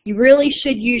way, you really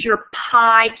should use your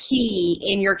pi key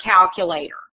in your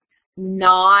calculator,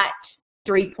 not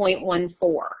 3.14.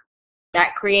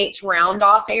 That creates round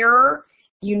off error.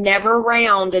 You never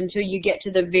round until you get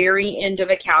to the very end of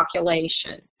a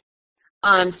calculation.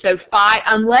 So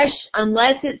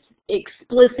unless it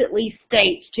explicitly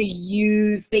states to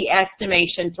use the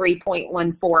estimation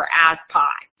 3.14 as pi.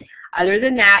 Other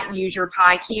than that, use your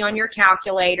pi key on your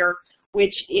calculator,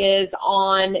 which is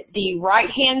on the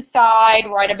right-hand side,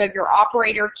 right above your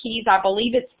operator keys. I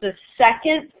believe it's the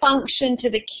second function to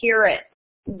the caret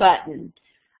button.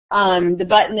 The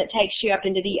button that takes you up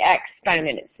into the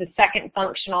exponent. It's the second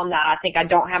function on that. I think I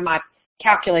don't have my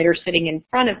calculator sitting in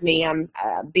front of me. I'm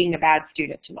being a bad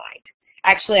student tonight.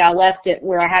 Actually, I left it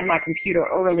where I had my computer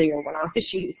earlier when I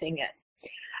was using it.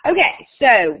 Okay,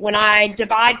 so when I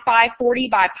divide 540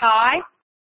 by pi,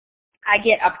 I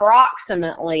get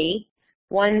approximately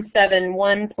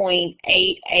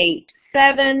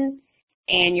 171.887,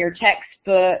 and your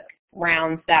textbook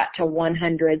rounds that to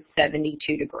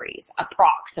 172 degrees,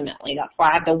 approximately. That's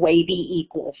why I have the wavy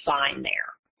equal sign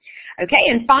there. Okay,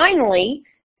 and finally,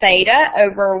 theta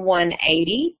over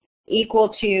 180 equal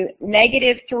to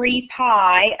negative 3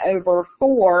 pi over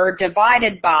 4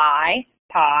 divided by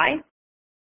pi.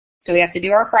 So we have to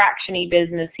do our fraction-y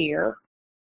business here.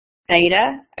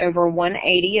 Theta over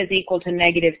 180 is equal to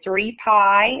negative 3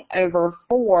 pi over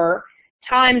 4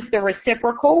 times the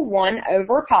reciprocal 1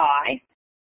 over pi.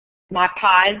 My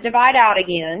pi's divide out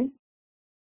again.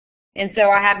 And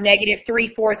so I have negative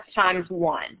 3/4 times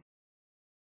 1.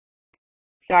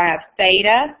 So I have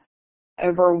theta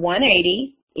over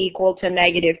 180 equal to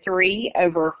negative 3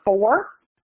 over 4.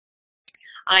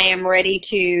 I am ready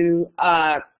to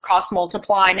cross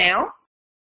multiply now.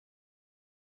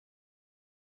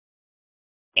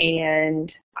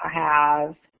 And I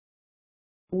have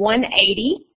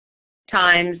 180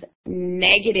 times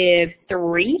negative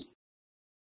 3.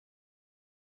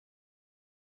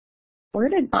 Where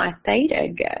did my theta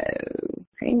go?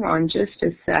 Hang on just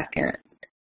a second.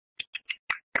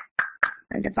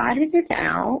 I divided it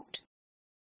out.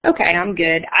 Okay, I'm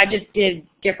good. I just did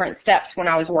different steps when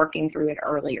I was working through it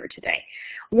earlier today.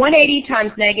 180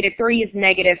 times negative 3 is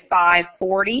negative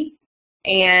 540,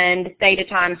 and theta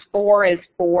times 4 is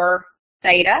 4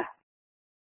 theta.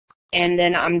 And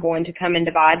then I'm going to come and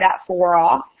divide that 4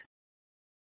 off.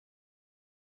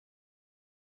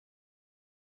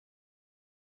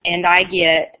 And I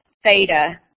get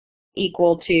theta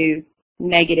equal to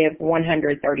negative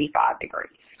 135 degrees.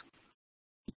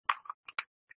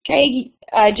 Okay,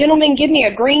 gentlemen, give me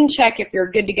a green check if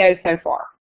you're good to go so far.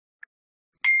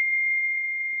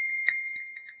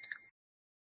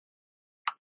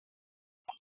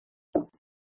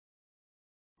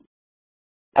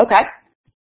 Okay.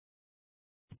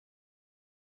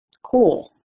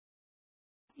 Cool.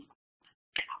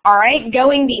 All right,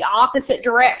 going the opposite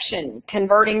direction,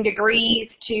 converting degrees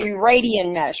to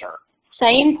radian measure.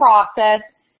 Same process,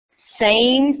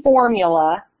 same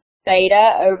formula,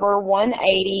 theta over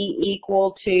 180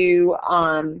 equal to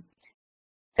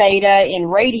theta in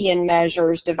radian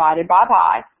measures divided by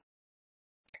pi.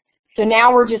 So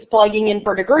now we're just plugging in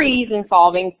for degrees and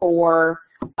solving for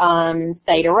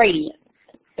theta radians.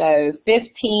 So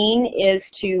 15 is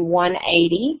to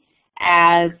 180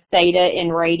 as theta in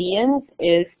radians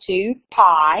is to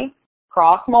pi.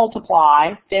 Cross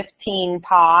multiply 15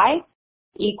 pi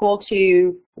equal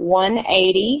to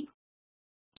 180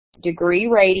 degree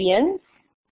radians.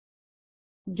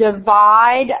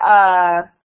 Divide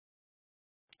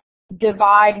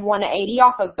 180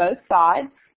 off of both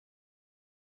sides.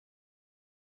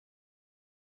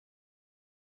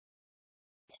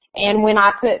 And when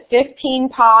I put 15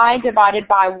 pi divided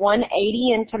by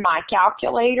 180 into my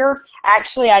calculator,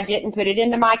 actually I didn't put it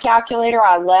into my calculator,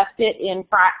 I left it in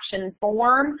fraction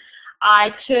form.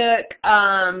 I took,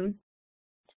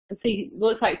 let's see,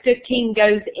 looks like 15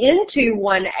 goes into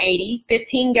 180.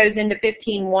 15 goes into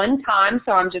 15 one time,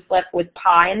 so I'm just left with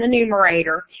pi in the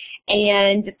numerator.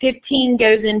 And 15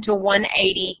 goes into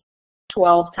 180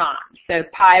 12 times, so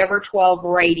pi over 12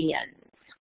 radians.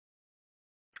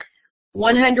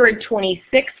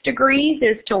 126 degrees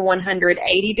is to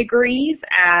 180 degrees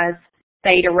as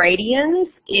theta radians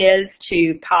is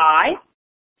to pi.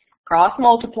 Cross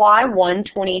multiply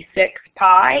 126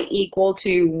 pi equal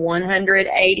to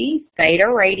 180 theta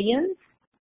radians.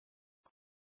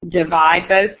 Divide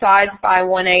both sides by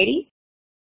 180.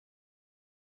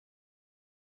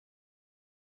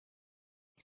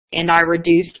 And I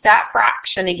reduced that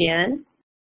fraction again.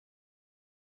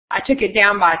 I took it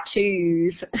down by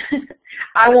 2s.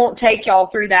 I won't take y'all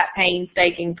through that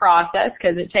painstaking process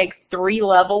because it takes 3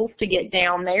 levels to get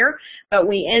down there. But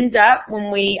we end up,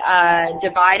 when we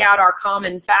divide out our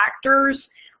common factors,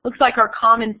 looks like our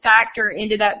common factor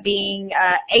ended up being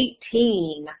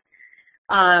 18.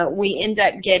 We end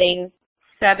up getting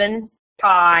 7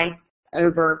 pi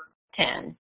over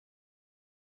 10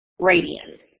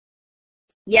 radians.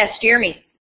 Yes, Jeremy,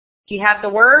 do you have the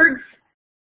words?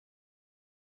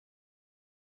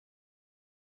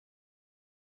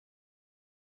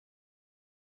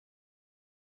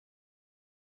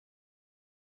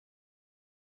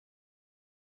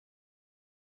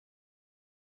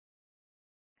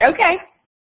 Okay.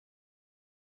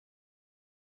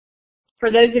 For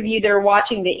those of you that are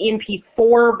watching the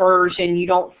MP4 version, you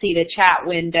don't see the chat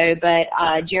window, but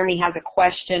Jeremy has a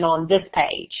question on this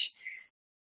page.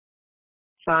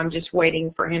 So I'm just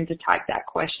waiting for him to type that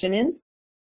question in.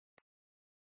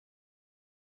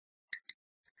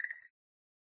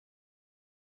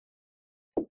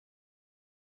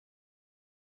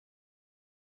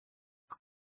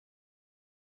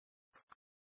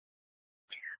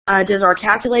 Does our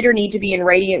calculator need to be in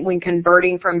radian when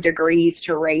converting from degrees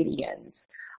to radians?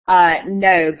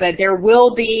 No, but there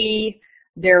will be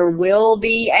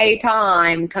a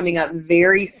time coming up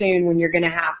very soon when you're going to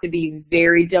have to be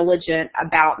very diligent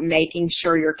about making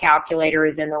sure your calculator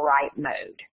is in the right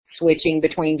mode, switching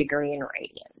between degree and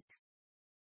radians.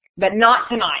 But not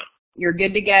tonight. You're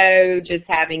good to go just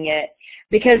having it,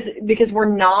 because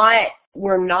we're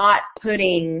not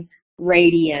putting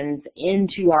radians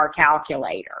into our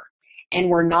calculator, and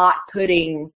we're not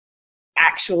putting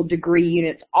actual degree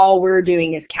units. All we're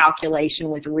doing is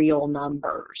calculation with real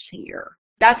numbers here.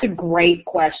 That's a great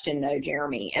question though,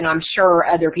 Jeremy, and I'm sure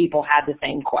other people had the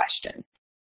same question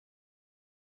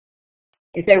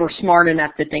if they were smart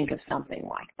enough to think of something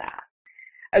like that.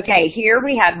 Okay, here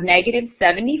we have negative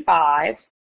 75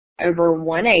 over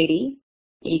 180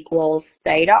 equals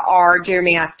theta r.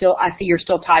 Jeremy, I see you're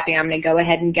still typing. I'm going to go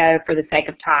ahead and go for the sake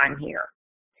of time here.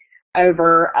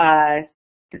 Over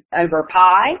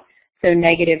pi, so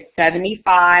negative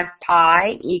 75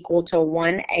 pi equal to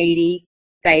 180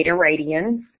 theta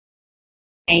radians.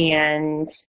 And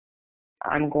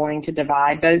I'm going to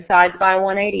divide both sides by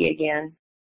 180 again.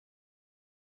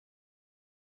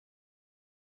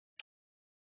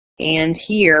 And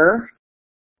here,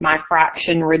 my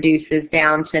fraction reduces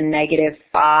down to negative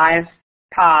 5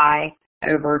 pi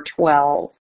over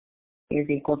 12 is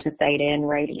equal to theta in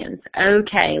radians.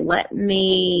 Okay, let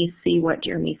me see what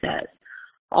Jeremy says.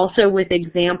 Also with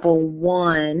example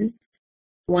 1,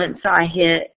 once I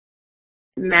hit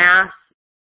math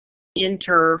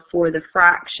enter for the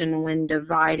fraction when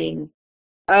dividing,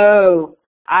 oh,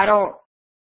 I don't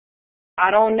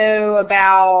know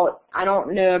about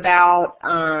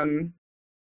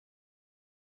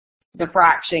the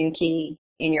fraction key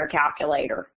in your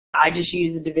calculator. I just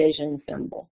use the division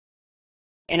symbol.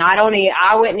 And I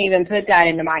wouldn't even put that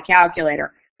into my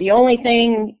calculator. The only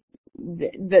thing,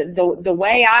 the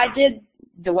way I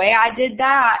did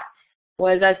that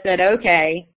was I said,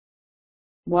 okay,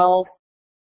 well,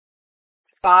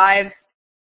 5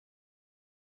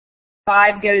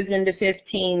 goes into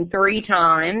 15 3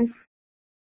 times,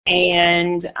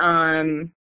 and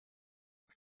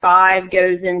 5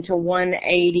 goes into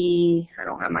 180. I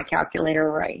don't have my calculator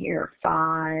right here.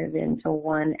 5 into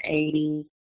 180.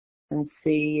 And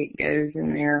see, it goes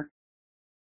in there.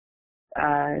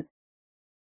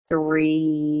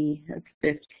 3, that's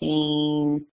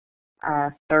 15.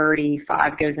 30,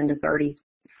 5 goes into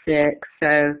 36.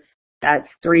 So that's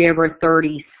 3 over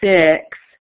 36.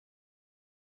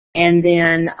 And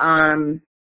then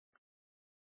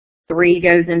 3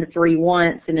 goes into 3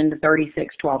 once and into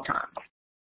 36 12 times.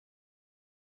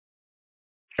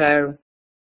 So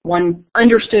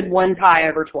understood 1 pi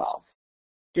over 12.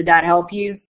 Did that help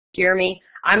you, Jeremy?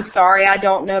 I'm sorry, I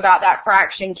don't know about that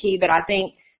fraction key, but I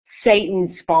think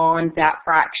Satan spawned that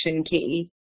fraction key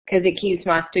because it keeps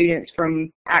my students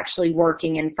from actually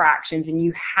working in fractions, and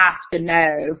you have to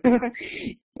know,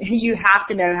 you have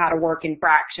to know how to work in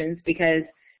fractions, because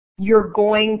you're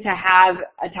going to have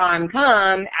a time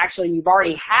come, actually you've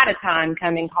already had a time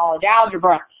come in college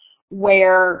algebra,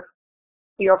 where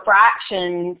your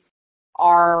fractions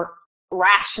are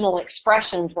rational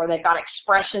expressions, where they've got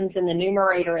expressions in the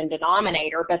numerator and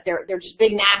denominator, but they're just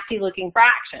big nasty looking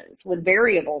fractions with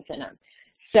variables in them.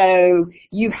 So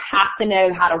you have to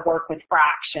know how to work with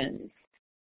fractions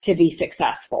to be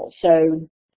successful. So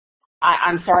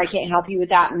I'm sorry I can't help you with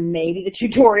that. Maybe the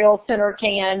tutorial center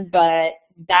can, but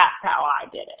that's how I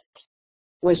did it,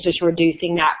 was just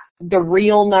reducing the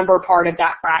real number part of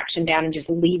that fraction down and just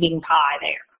leaving pi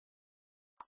there.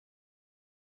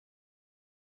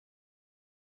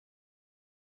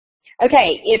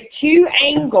 Okay, if two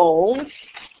angles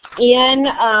in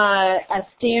a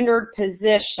standard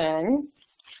position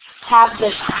have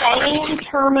the same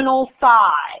terminal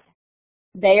side,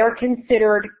 they are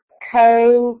considered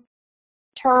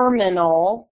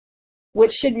coterminal,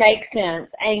 which should make sense.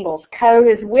 Angles. Co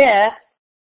is with,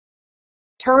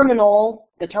 terminal,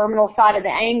 the terminal side of the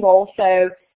angle, so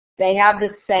they have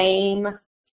the same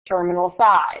terminal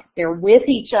side. They're with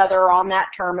each other on that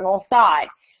terminal side.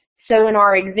 So in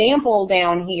our example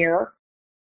down here,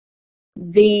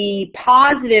 the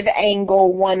positive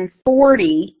angle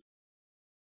 140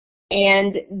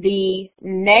 and the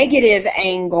negative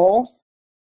angle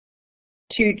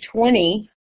 220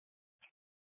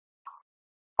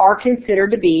 are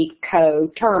considered to be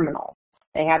coterminal.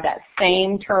 They have that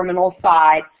same terminal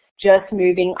side, just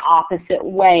moving opposite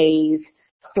ways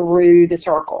through the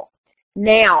circle.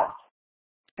 Now,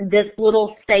 this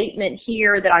little statement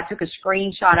here that I took a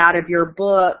screenshot out of your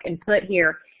book and put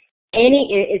here,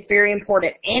 it's very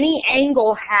important. Any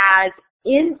angle has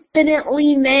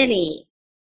infinitely many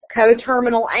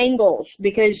coterminal angles,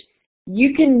 because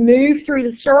you can move through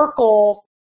the circle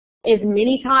as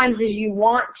many times as you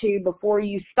want to before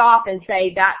you stop and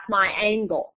say, that's my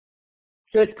angle.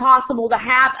 So it's possible to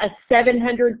have a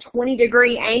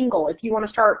 720-degree angle if you want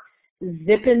to start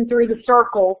zipping through the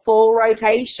circle full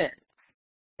rotation.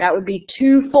 That would be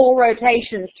 2 full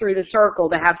rotations through the circle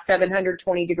to have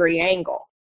 720-degree angle.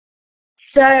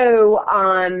 So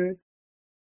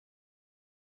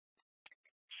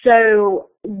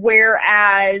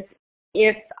whereas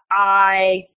if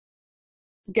I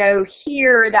go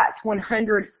here, that's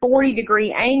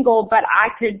 140-degree angle, but I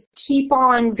could keep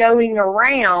on going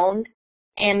around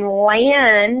and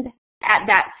land at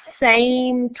that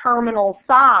same terminal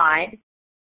side.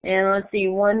 And let's see,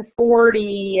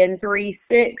 140 and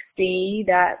 360,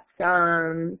 that's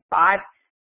a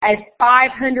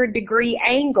 500-degree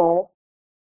angle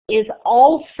is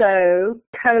also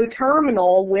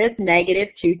coterminal with negative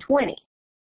 220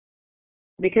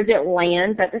 because it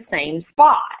lands at the same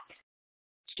spot.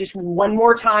 It's just one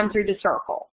more time through the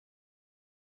circle.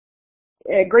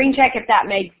 Green check if that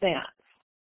made sense.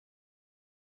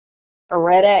 A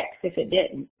red X if it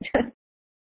didn't.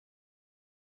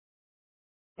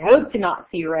 I hope to not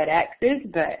see red X's,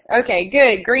 but okay,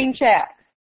 good, green check.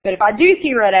 But if I do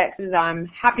see red X's, I'm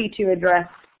happy to address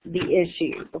the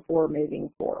issue before moving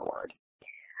forward.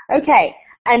 Okay,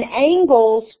 an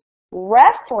angle's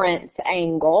reference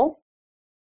angle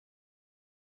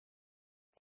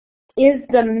is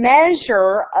the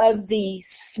measure of the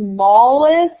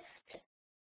smallest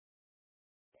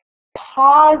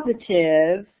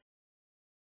positive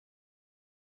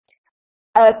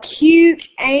acute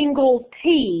angle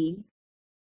T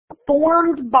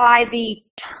formed by the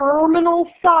terminal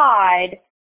side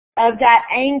of that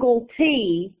angle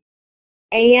T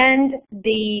and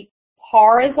the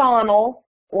horizontal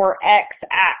or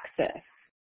x-axis.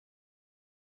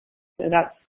 So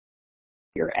that's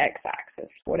your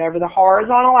x-axis. Whatever the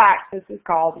horizontal axis is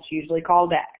called, it's usually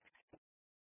called x.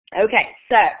 Okay,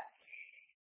 so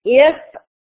if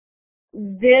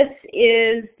this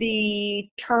is the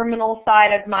terminal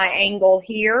side of my angle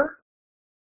here,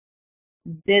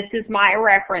 this is my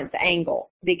reference angle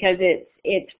because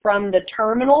it's from the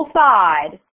terminal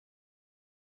side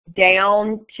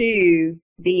down to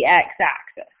the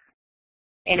x-axis.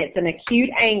 And it's an acute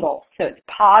angle, so it's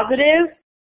positive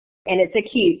and it's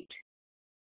acute.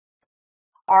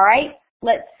 All right,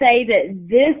 let's say that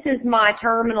this is my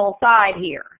terminal side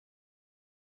here.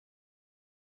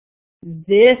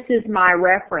 This is my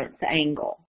reference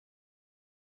angle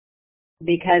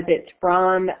because it's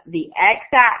from the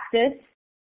x-axis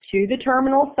to the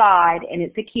terminal side and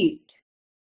it's acute.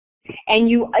 And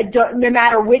no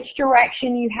matter which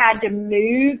direction you had to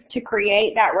move to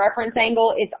create that reference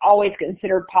angle, it's always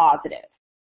considered positive.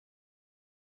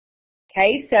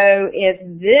 Okay, so if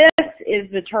this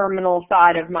is the terminal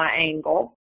side of my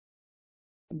angle,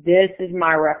 this is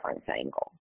my reference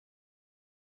angle.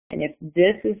 And if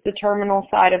this is the terminal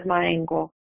side of my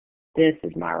angle, this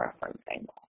is my reference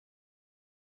angle.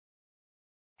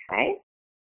 Okay?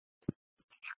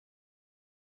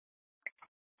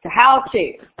 So how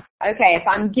to? Okay, if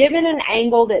I'm given an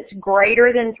angle that's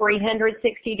greater than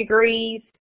 360 degrees,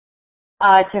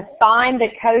 to find the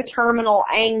coterminal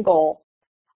angle,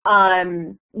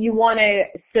 you want to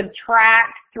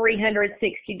subtract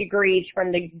 360 degrees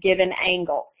from the given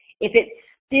angle. If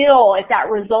that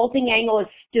resulting angle is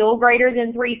still greater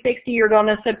than 360, you're going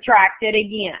to subtract it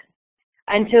again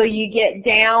until you get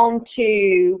down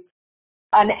to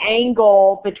an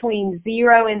angle between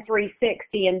 0 and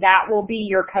 360, and that will be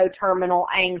your coterminal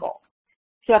angle.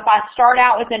 So if I start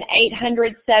out with an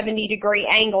 870-degree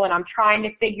angle and I'm trying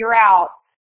to figure out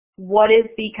what is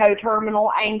the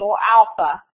coterminal angle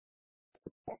alpha,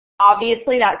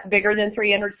 obviously that's bigger than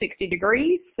 360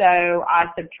 degrees, so I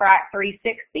subtract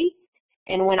 360,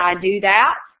 and when I do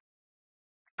that,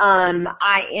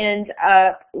 I end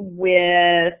up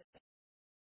with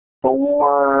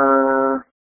 4,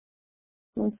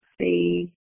 let's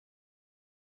see,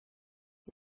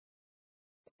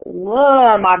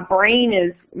 whoa, my brain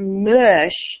is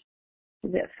mush.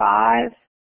 Is it 5?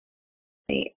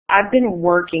 See, I've been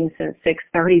working since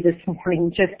 6:30 this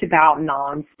morning, just about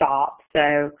nonstop,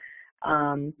 so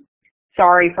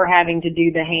sorry for having to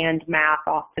do the hand math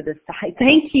off to the side.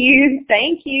 Thank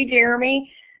you,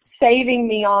 Jeremy, saving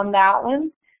me on that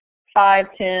one.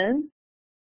 510.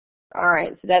 All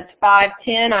right, so that's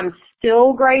 510. I'm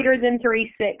still greater than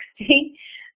 360,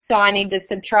 so I need to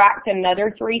subtract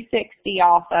another 360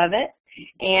 off of it,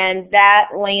 and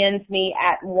that lands me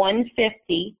at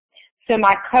 150. So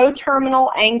my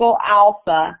coterminal angle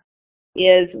alpha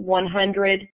is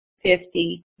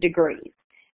 150 degrees.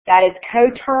 That is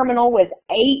coterminal with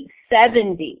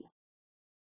 870.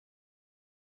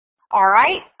 All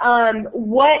right,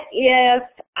 what if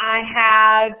I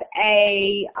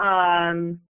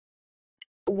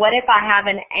have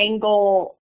an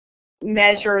angle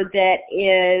measure that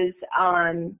is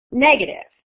negative?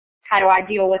 How do I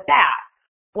deal with that?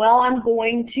 Well, I'm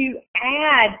going to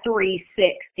add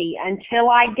 360 until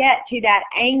I get to that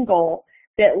angle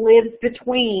that lives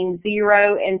between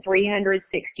 0 and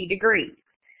 360 degrees.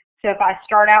 So if I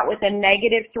start out with a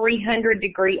negative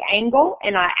 300-degree angle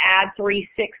and I add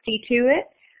 360 to it,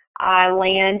 I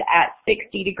land at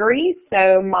 60 degrees.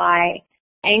 So my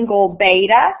angle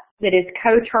beta that is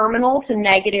coterminal to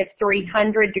negative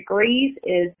 300 degrees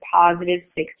is positive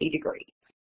 60 degrees.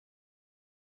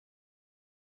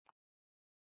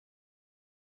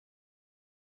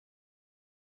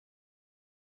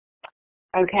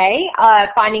 Okay,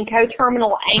 finding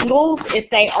coterminal angles if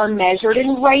they are measured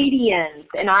in radians.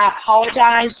 And I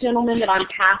apologize, gentlemen, that I'm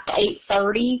past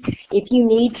 8:30. If you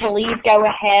need to leave, go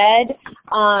ahead.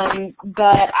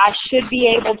 But I should be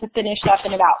able to finish up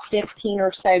in about 15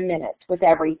 or so minutes with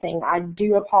everything. I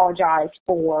do apologize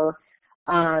for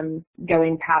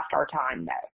going past our time,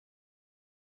 though.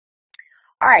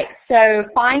 All right, so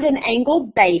find an angle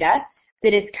beta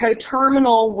that is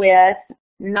coterminal with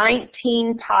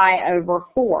 19 pi over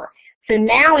 4. So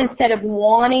now instead of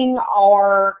wanting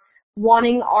our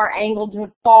angle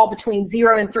to fall between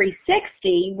 0 and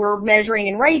 360, we're measuring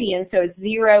in radians, so it's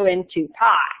 0 and 2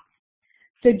 pi.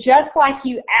 So just like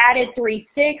you added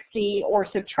 360 or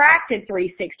subtracted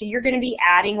 360, you're going to be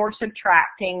adding or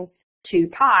subtracting 2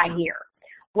 pi here.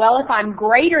 Well, if I'm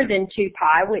greater than 2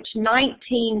 pi, which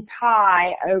 19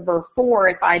 pi over 4,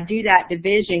 if I do that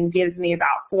division, gives me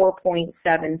about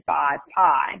 4.75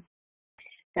 pi.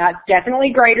 Now, it's definitely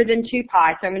greater than 2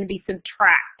 pi, so I'm going to be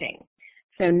subtracting.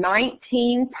 So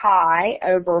 19 pi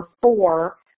over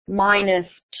 4 minus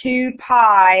 2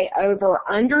 pi over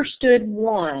understood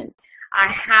 1. I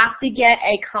have to get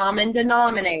a common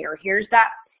denominator. Here's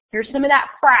some of that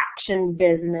fraction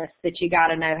business that you got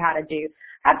to know how to do.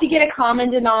 I have to get a common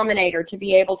denominator to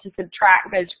be able to subtract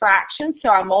those fractions, so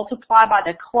I multiply by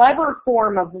the clever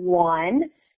form of 1,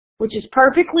 which is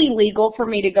perfectly legal for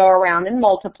me to go around and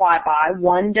multiply by.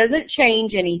 1 doesn't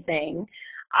change anything.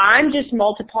 I'm just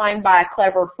multiplying by a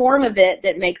clever form of it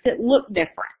that makes it look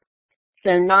different.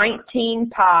 So 19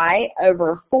 pi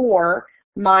over 4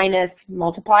 minus,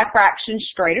 multiply fractions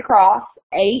straight across,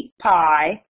 8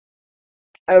 pi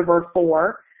over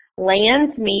 4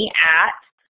 lands me at,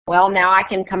 well, now I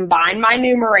can combine my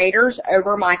numerators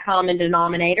over my common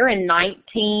denominator, and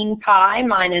 19 pi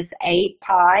minus 8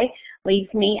 pi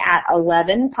leaves me at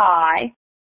 11 pi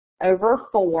over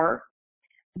 4.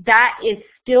 That is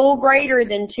still greater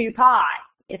than 2 pi.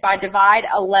 If I divide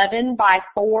 11 by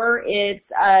 4, it's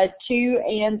 2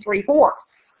 3/4.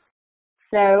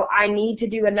 So I need to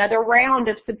do another round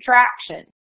of subtraction.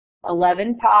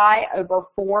 11 pi over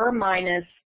 4 minus,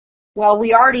 well,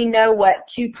 we already know what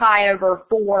 2 pi over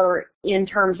 4 in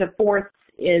terms of fourths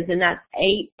is, and that's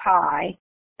 8 pi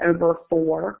over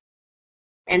 4.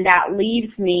 And that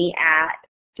leaves me at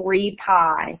 3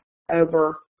 pi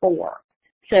over 4.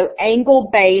 So angle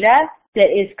beta that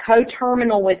is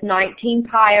coterminal with 19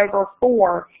 pi over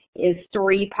 4 is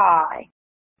 3 pi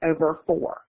over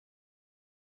 4.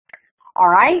 All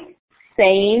right,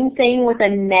 same thing with a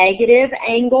negative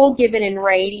angle given in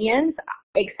radians,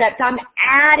 except I'm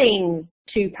adding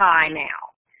 2 pi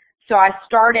now. So I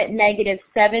start at negative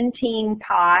 17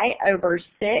 pi over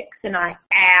 6, and I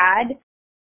add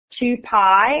 2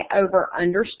 pi over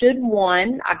understood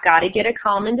 1. I've got to get a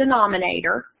common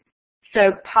denominator.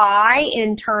 So pi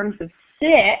in terms of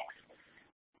 6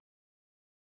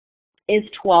 is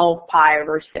 12 pi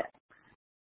over 6.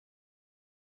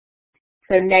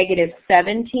 So negative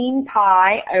 17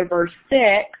 pi over 6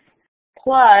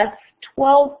 plus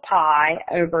 12 pi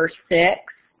over 6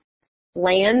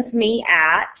 lands me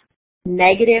at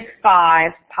negative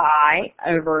 5 pi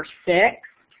over 6.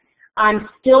 I'm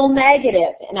still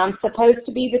negative, and I'm supposed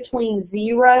to be between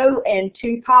 0 and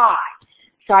 2 pi.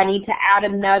 So I need to add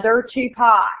another 2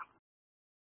 pi.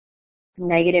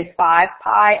 Negative 5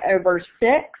 pi over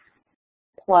 6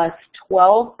 plus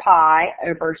 12 pi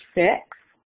over 6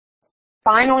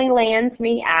 finally lands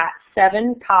me at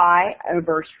 7 pi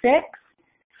over 6.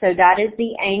 So that is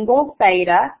the angle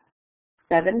theta,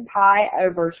 7 pi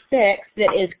over 6,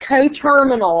 that is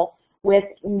coterminal with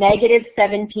negative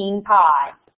 17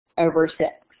 pi over 6.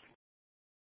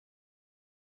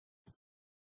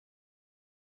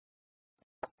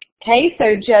 Okay,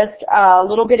 so just a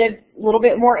little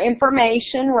bit more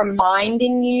information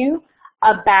reminding you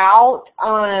about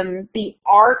the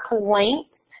arc length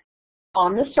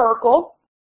on the circle.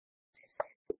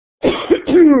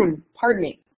 Pardon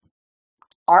me.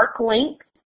 Arc length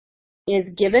is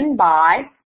given by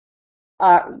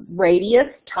radius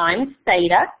times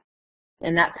theta,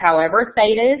 and that's however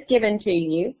theta is given to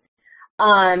you.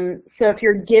 So if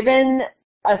you're given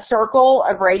a circle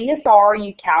of radius r,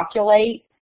 you calculate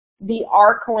the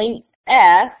arc length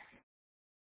s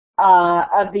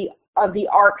of the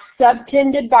arc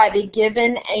subtended by the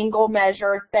given angle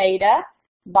measure theta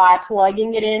by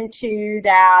plugging it into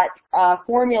that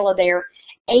formula there.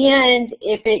 And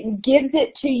if it gives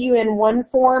it to you in one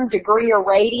form, degree or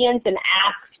radians, and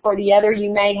asks for the other,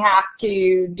 you may have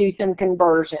to do some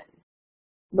conversion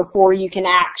before you can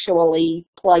actually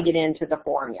plug it into the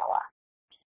formula.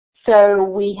 So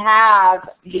we have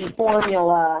the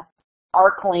formula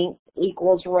arc length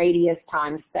equals radius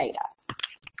times theta.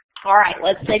 All right,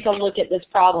 let's take a look at this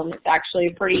problem. It's actually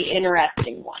a pretty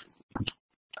interesting one.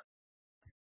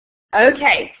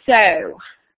 Okay, so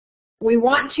we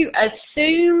want to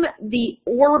assume the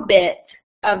orbit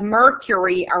of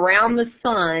Mercury around the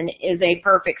sun is a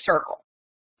perfect circle.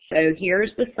 So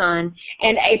here's the sun,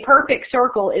 and a perfect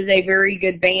circle is a very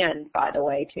good band, by the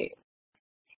way, too.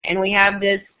 And we have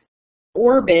this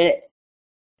orbit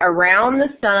around the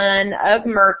sun of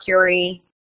Mercury.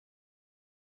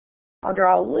 I'll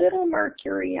draw a little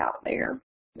Mercury out there.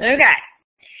 Okay.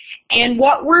 And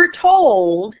what we're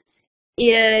told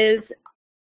is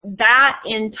that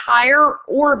entire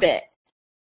orbit,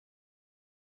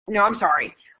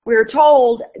 we're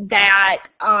told that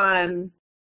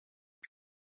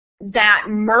that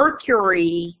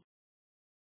Mercury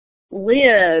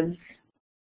lives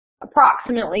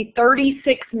approximately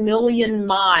 36 million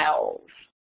miles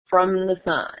from the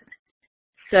sun.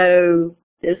 So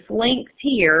this length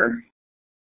here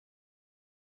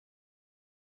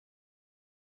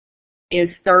is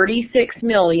 36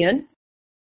 million.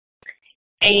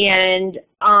 And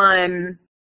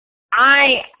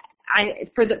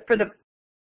for the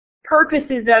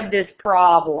purposes of this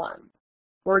problem,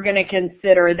 we're going to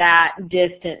consider that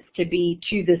distance to be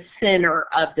to the center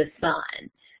of the sun,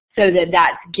 so that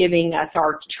that's giving us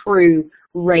our true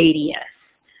radius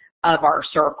of our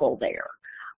circle there.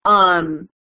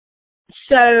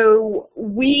 So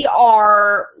we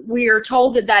are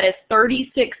told that that is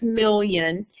 36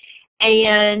 million,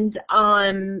 and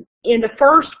in the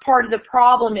first part of the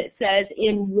problem it says,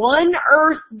 in one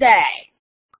Earth day,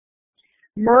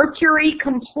 Mercury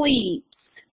completes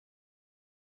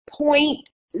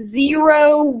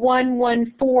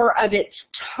 0.0114 of its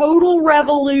total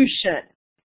revolution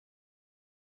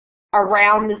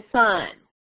around the sun.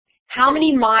 How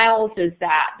many miles is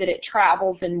that it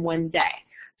travels in one day?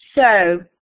 So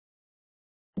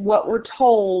what we're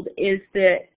told is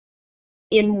that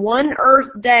in one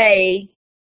Earth day,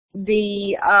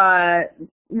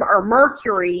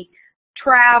 Mercury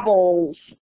travels,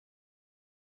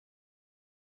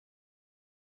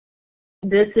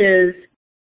 this is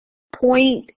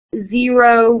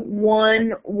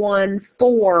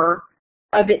 0.0114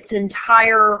 of its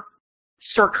entire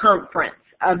circumference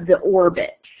of the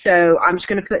orbit. So I'm just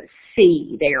going to put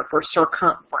C there for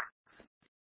circumference.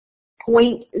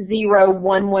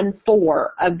 0.0114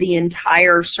 of the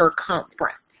entire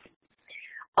circumference.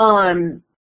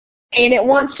 And it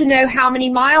wants to know how many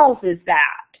miles is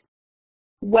that.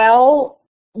 Well,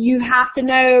 you have to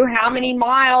know how many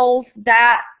miles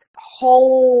that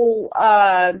whole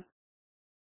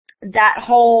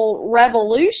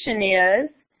revolution is.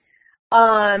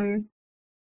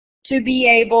 to be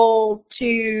able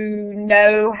to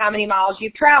know how many miles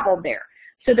you've traveled there.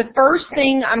 So the first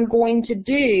thing I'm going to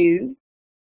do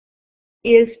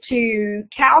is to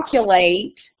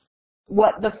calculate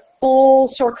what the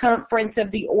full circumference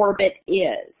of the orbit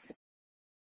is.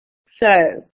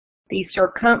 So the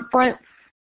circumference,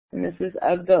 and this is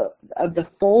of the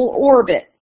full orbit.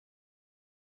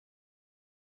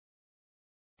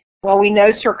 Well, we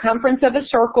know circumference of a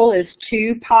circle is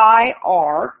 2 pi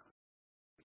r.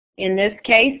 In this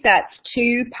case, that's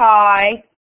 2 pi,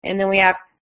 and then we have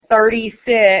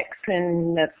 36,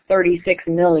 and that's 36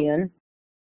 million.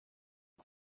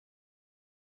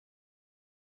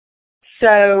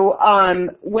 So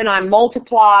when I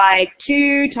multiply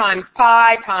 2 times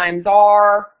pi times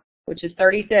r, which is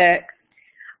 36,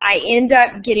 I end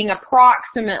up getting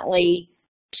approximately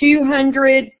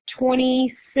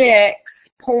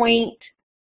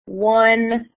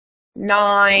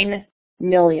 226.19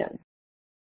 million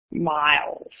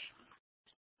miles.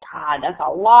 God, that's a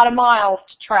lot of miles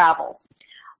to travel.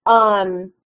 Okay,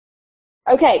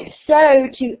 so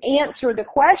to answer the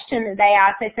question that they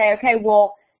ask, they say, okay,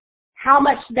 well, how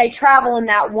much do they travel in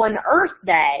that one Earth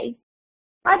day?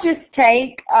 I just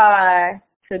take,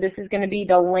 so this is going to be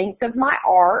the length of my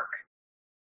arc.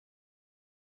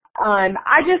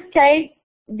 I just take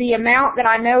the amount that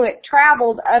I know it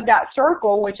traveled of that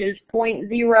circle, which is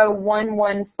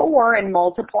 0.0114, and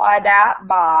multiply that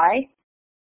by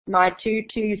my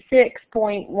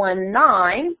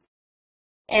 226.19,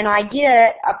 and I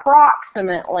get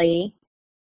approximately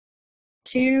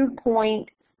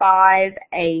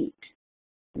 2.58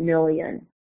 million.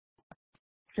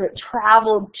 So it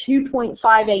traveled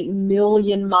 2.58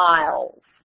 million miles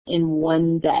in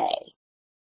one day.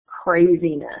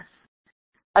 Craziness.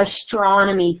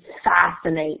 Astronomy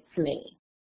fascinates me.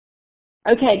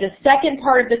 Okay, the second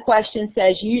part of the question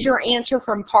says, use your answer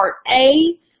from part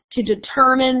A to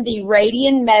determine the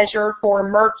radian measure for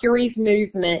Mercury's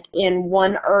movement in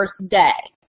one Earth day.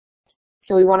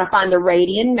 So we want to find the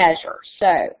radian measure.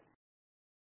 So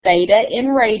theta in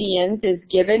radians is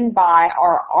given by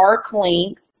our arc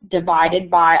length divided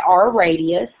by our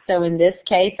radius. So in this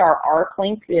case, our arc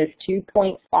length is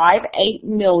 2.58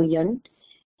 million,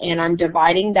 and I'm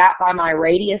dividing that by my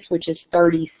radius, which is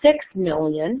 36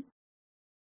 million,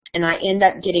 and I end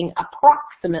up getting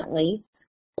approximately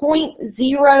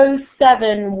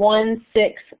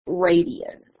 0.0716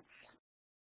 radians.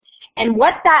 And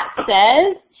what that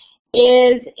says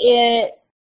is it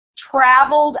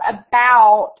traveled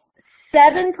about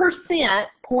 7%,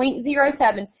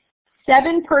 0.07,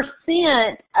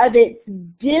 7% of its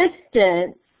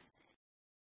distance,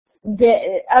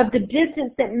 of the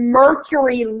distance that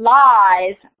Mercury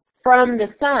lies from the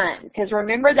sun. Because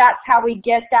remember, that's how we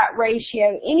get that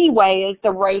ratio anyway, is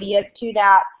the radius to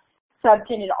that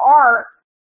subtended arc,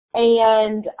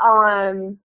 and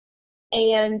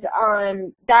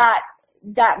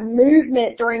that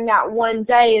movement during that one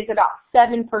day is about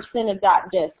 7% of that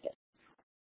distance.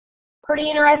 Pretty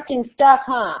interesting stuff,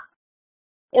 huh?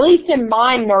 At least in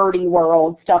my nerdy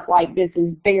world, stuff like this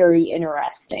is very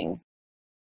interesting.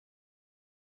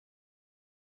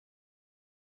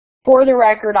 For the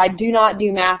record, I do not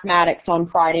do mathematics on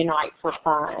Friday night for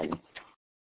fun.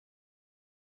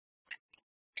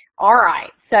 All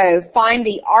right, so find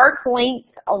the arc length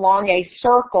along a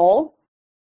circle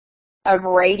of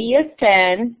radius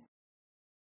 10,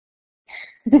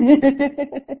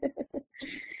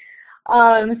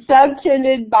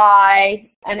 subtended by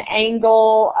an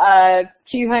angle of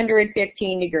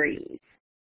 215 degrees.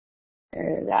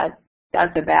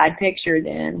 That's a bad picture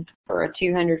then for a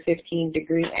 215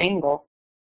 degree angle.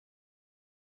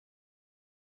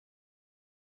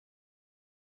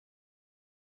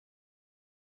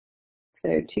 So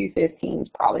 215 is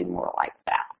probably more like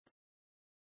that.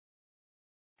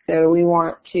 So we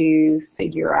want to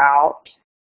figure out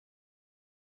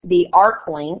the arc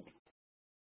length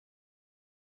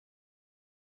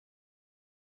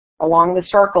along the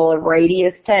circle of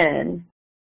radius 10,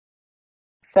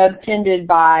 subtended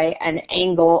by an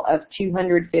angle of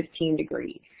 215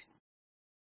 degrees.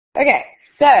 Okay,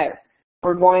 so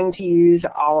we're going to use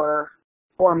our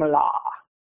formula.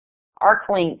 Arc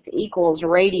length equals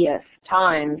radius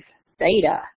times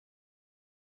theta.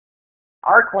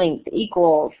 Arc length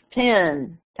equals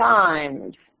 10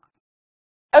 times,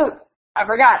 oh, I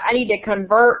forgot, I need to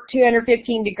convert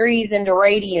 215 degrees into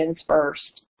radians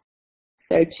first.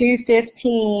 So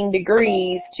 215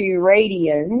 degrees to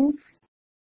radians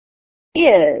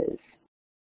is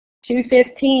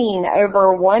 215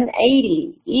 over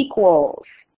 180 equals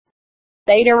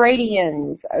theta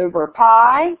radians over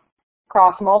pi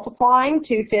cross multiplying,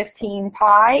 215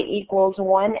 pi equals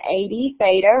 180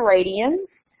 theta radians.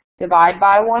 Divide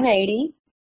by 180.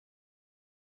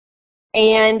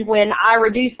 And when I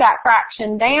reduce that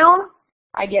fraction down,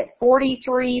 I get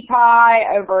 43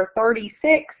 pi over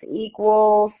 36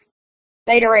 equals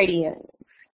theta radians.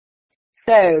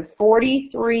 So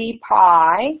 43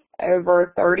 pi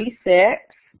over 36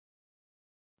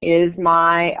 is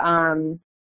my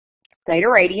theta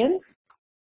radians.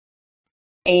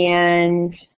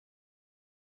 And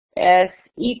S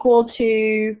equal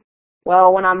to,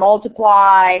 well, when I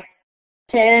multiply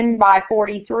 10 by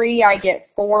 43, I get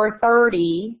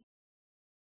 430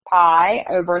 pi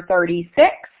over 36.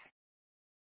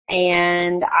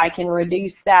 And I can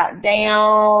reduce that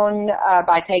down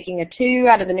by taking a 2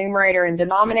 out of the numerator and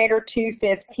denominator,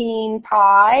 215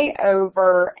 pi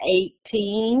over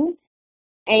 18.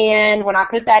 And when I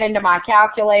put that into my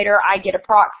calculator, I get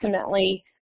approximately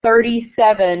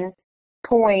 37.525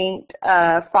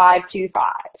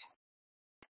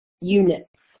 units.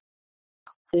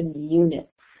 In units.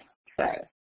 So,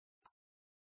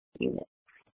 units.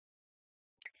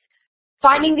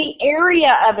 Finding the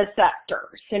area of a sector.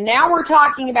 So now we're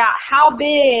talking about how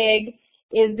big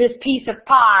is this piece of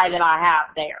pie that I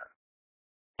have there.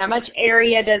 How much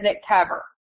area does it cover?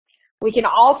 We can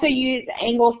also use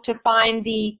angles to find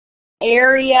the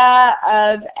area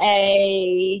of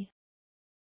a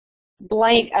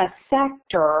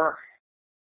sector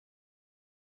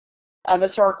of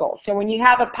a circle. So when you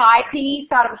have a pie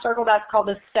piece out of a circle, that's called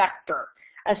a sector.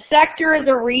 A sector is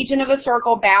a region of a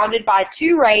circle bounded by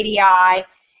two radii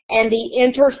and the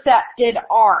intercepted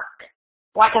arc,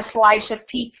 like a slice of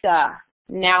pizza.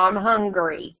 Now I'm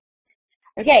hungry.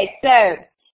 Okay, so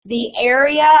the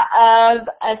area of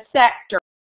a sector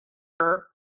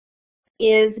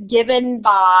is given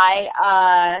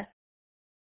by,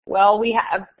 well, we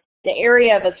have the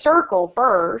area of a circle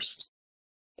first.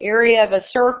 Area of a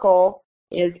circle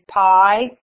is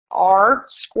pi r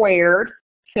squared.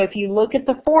 So if you look at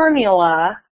the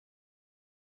formula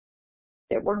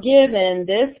that we're given,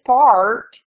 this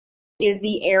part is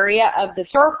the area of the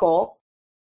circle.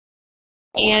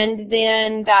 And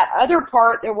then that other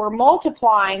part that we're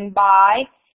multiplying by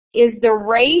is the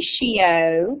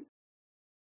ratio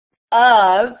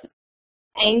of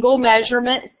angle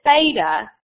measurement theta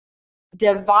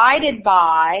divided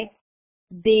by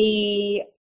the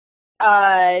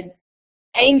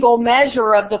angle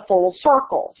measure of the full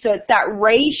circle. So it's that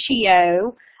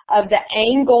ratio of the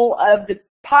angle of the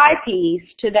pie piece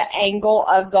to the angle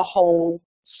of the whole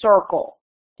circle.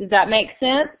 Does that make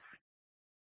sense?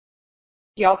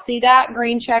 Do y'all see that?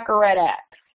 Green check or red X?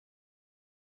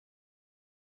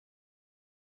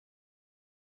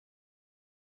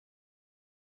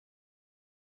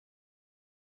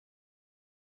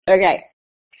 Okay,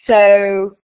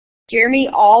 so Jeremy,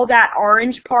 all that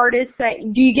orange part is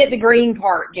saying, do you get the green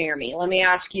part, Jeremy? Let me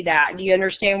ask you that. Do you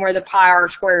understand where the pi r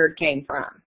squared came from?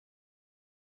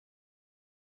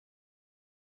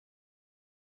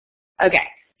 Okay,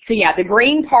 so yeah, the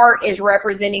green part is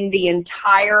representing the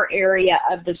entire area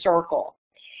of the circle.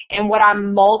 And what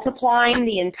I'm multiplying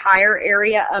the entire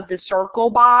area of the circle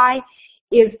by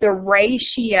is the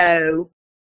ratio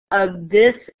of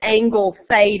this angle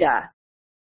theta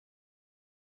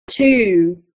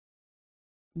to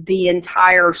the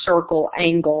entire circle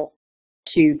angle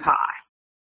 2 pi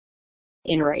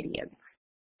in radians.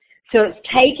 So it's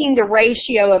taking the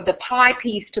ratio of the pie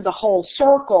piece to the whole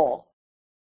circle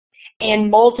and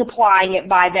multiplying it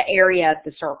by the area of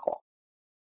the circle.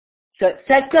 So it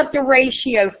sets up the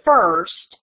ratio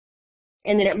first,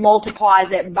 and then it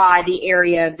multiplies it by the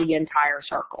area of the entire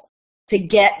circle to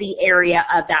get the area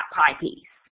of that pie piece.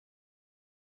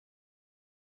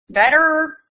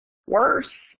 Better? Worse?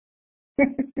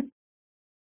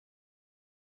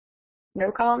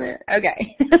 No comment?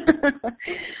 Okay.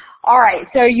 All right,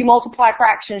 so you multiply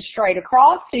fractions straight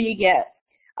across, so you get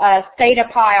theta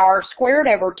pi r squared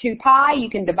over 2 pi. You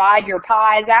can divide your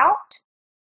pi's out,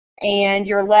 and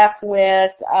you're left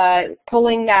with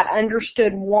pulling that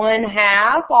understood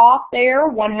 1/2 off there,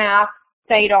 1/2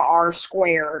 theta r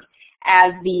squared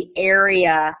as the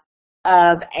area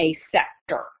of a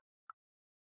sector.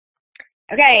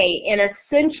 Okay, in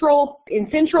central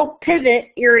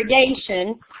pivot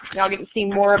irrigation, y'all get to see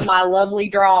more of my lovely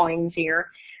drawings here.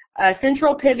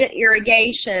 Central pivot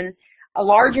irrigation, a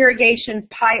large irrigation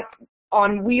pipe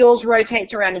on wheels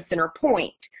rotates around a center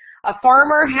point. A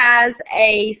farmer has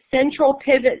a central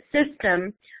pivot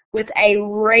system with a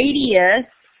radius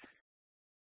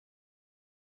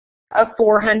of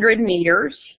 400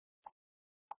 meters.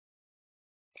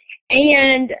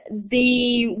 And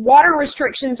the water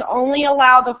restrictions only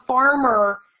allow the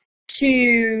farmer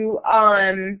to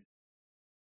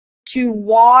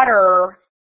water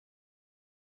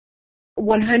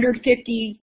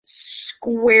 150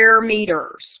 square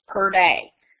meters per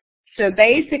day. So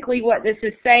basically what this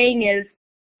is saying is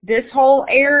this whole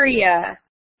area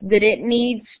that it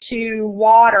needs to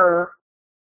water,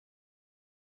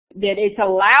 that it's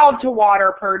allowed to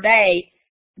water per day,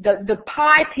 the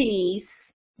pie piece,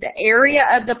 the area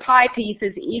of the pie piece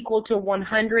is equal to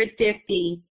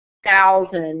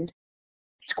 150,000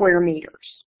 square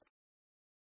meters.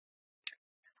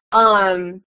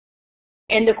 And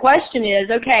the question is,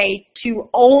 okay, to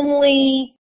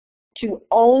only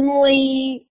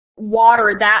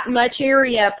water that much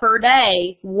area per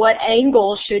day, what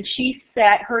angle should she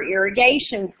set her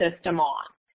irrigation system on?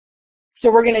 So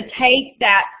we're going to take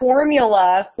that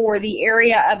formula for the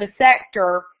area of a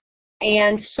sector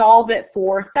and solve it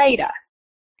for theta.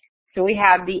 So we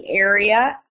have the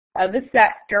area of a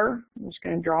sector, I'm just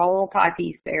going to draw a little pie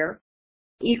piece there,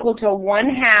 equal to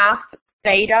 1/2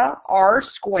 theta r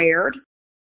squared.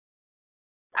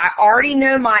 I already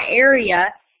know my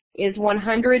area is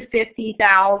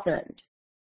 150,000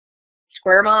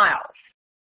 square miles.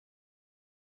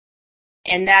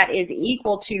 And that is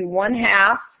equal to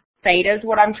 1/2, theta is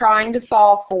what I'm trying to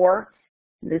solve for.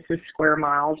 This is square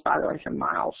miles, by the way, so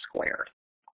miles squared.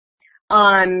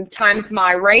 Times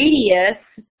my radius,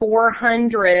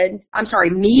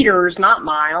 meters, not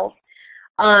miles,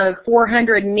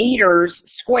 400 meters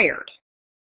squared.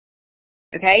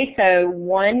 Okay, so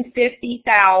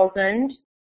 150,000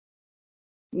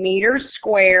 meters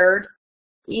squared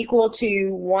equal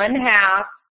to 1/2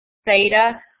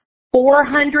 theta.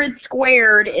 400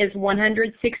 squared is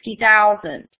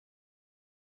 160,000.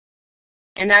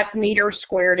 And that's meters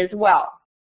squared as well.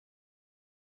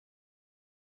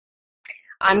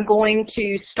 I'm going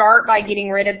to start by getting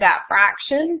rid of that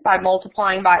fraction by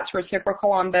multiplying by its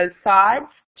reciprocal on both sides,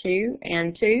 2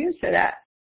 and 2, so that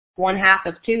 1/2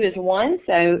 of 2 is 1,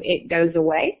 so it goes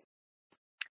away.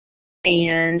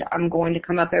 And I'm going to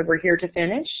come up over here to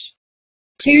finish.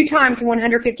 2 times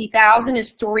 150,000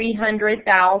 is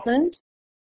 300,000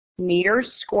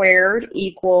 meters squared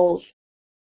equals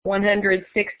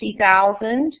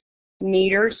 160,000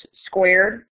 meters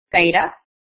squared theta.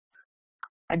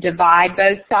 I divide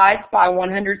both sides by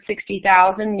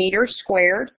 160,000 meters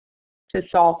squared to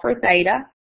solve for theta.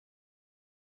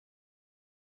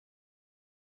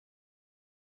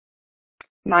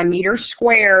 My meter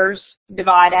squares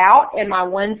divide out, and my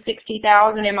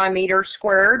 160,000 and my meter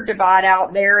squared divide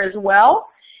out there as well.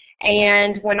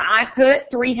 And when I put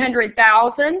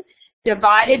 300,000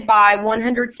 divided by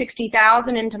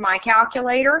 160,000 into my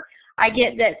calculator, I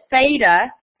get that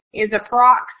theta is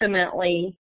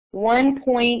approximately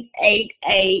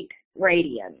 1.88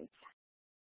 radians.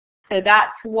 So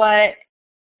that's what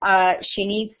she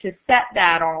needs to set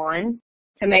that on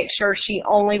to make sure she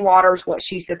only waters what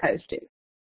she's supposed to.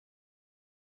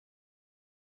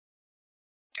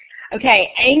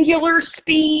 Okay, angular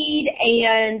speed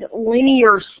and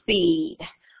linear speed.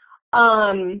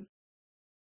 An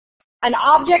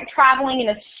object traveling in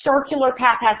a circular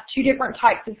path has two different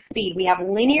types of speed. We have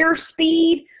linear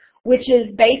speed, which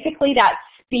is basically that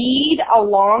speed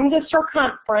along the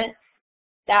circumference,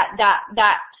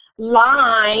 that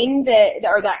line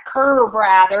or that curve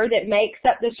rather that makes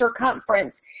up the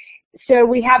circumference. So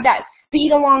we have that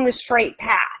speed along the straight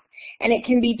path. And it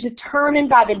can be determined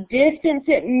by the distance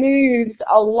it moves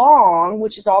along,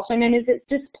 which is also known as its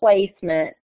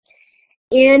displacement,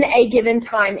 in a given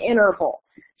time interval.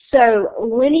 So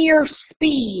linear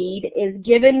speed is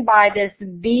given by this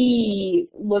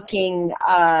V-looking,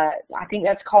 I think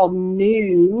that's called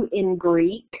nu in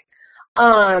Greek.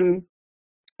 So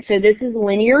this is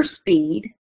linear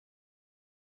speed.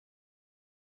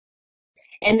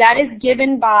 And that is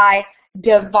given by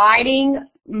dividing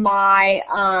my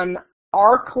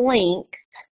arc length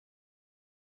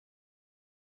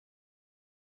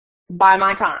by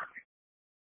my time.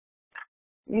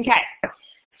 Okay,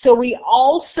 so we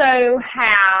also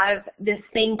have this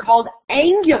thing called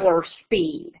angular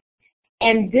speed,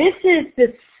 and this is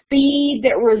the speed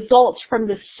that results from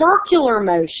the circular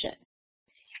motion,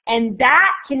 and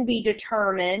that can be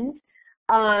determined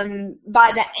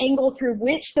by the angle through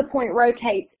which the point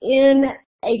rotates in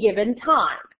a given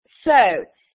time. So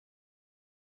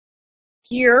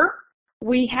here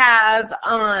we have,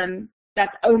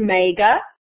 that's omega.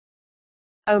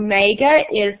 Omega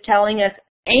is telling us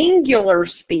angular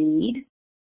speed.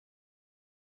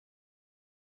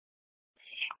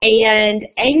 And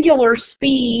angular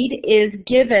speed is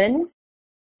given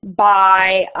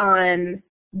by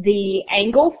the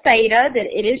angle theta that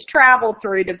it is traveled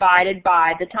through divided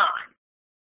by the time.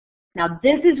 Now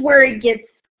this is where it gets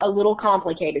a little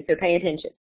complicated, so pay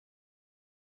attention.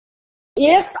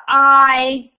 If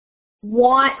I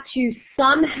want to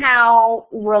somehow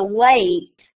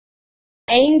relate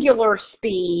angular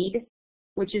speed,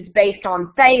 which is based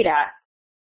on theta,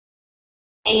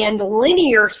 and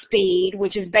linear speed,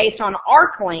 which is based on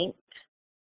arc length,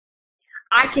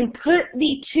 I can put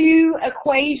the two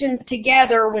equations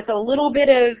together with a little bit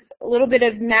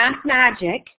of math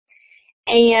magic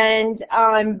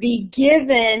and be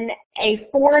given a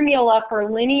formula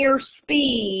for linear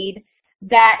speed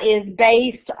that is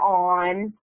based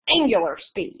on angular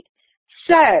speed.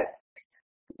 So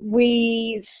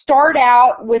we start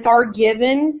out with our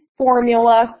given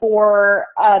formula for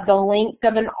the length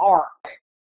of an arc.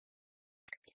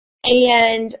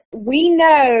 And we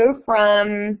know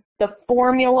from the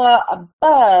formula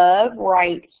above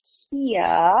right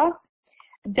here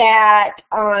that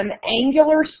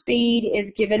angular speed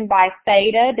is given by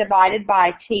theta divided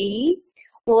by t.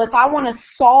 Well, if I want to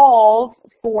solve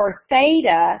for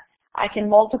theta, I can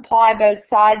multiply both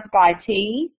sides by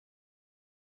t,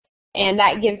 and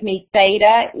that gives me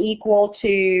theta equal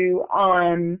to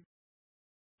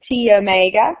t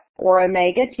omega, or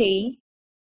omega t.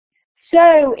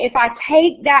 So if I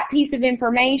take that piece of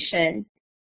information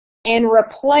and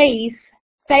replace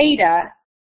theta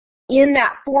in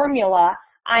that formula,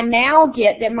 I now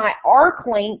get that my arc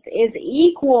length is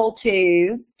equal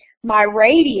to my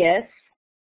radius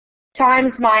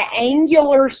times my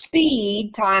angular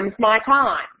speed times my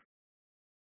time.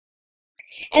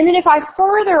 And then if I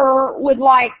further would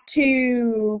like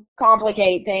to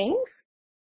complicate things,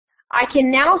 I can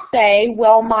now say,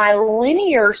 well, my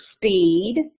linear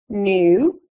speed,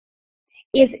 nu,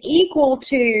 is equal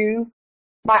to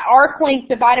my arc length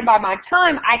divided by my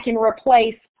time. I can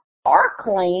replace arc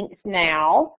length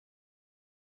now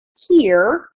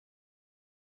here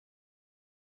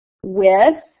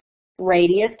with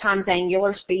radius times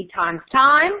angular speed times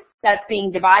time. That's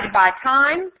being divided by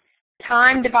time.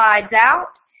 Time divides out.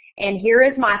 And here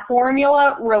is my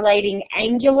formula relating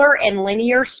angular and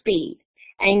linear speed.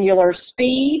 Angular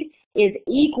speed is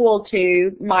equal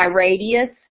to my radius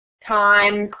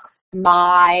times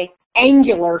my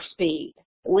angular speed.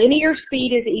 Linear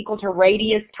speed is equal to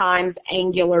radius times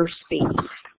angular speed.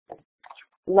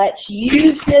 Let's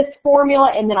use this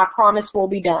formula, and then I promise we'll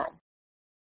be done.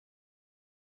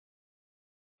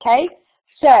 Okay,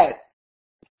 so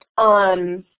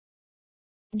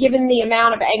given the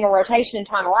amount of angular rotation and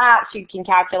time elapsed, you can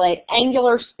calculate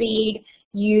angular speed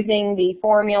using the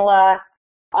formula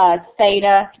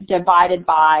theta divided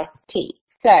by t.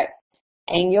 So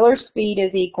angular speed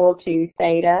is equal to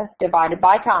theta divided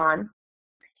by time.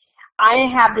 I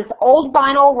have this old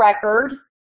vinyl record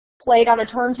played on a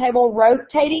turntable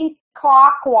rotating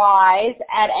clockwise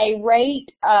at a rate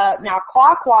of, now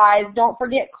clockwise, don't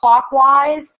forget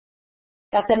clockwise,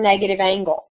 that's a negative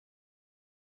angle.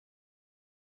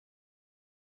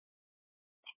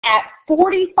 At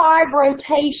 45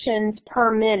 rotations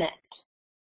per minute.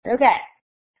 Okay,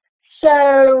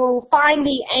 so find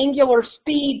the angular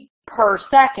speed per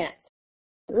second.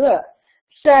 Ugh.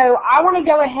 So I want to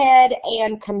go ahead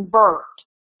and convert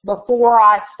before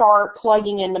I start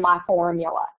plugging into my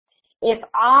formula. If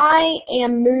I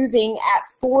am moving at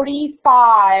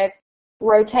 45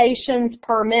 rotations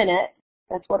per minute,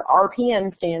 that's what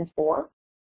RPM stands for,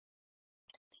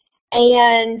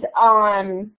 and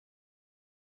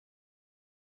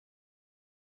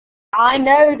I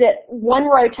know that one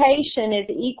rotation is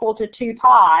equal to 2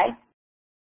 pi.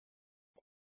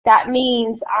 That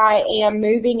means I am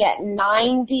moving at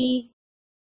 90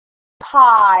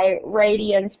 pi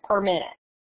radians per minute.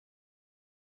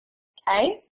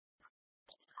 Okay?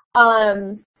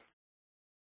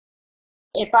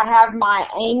 If I have my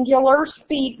angular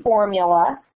speed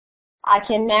formula, I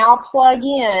can now plug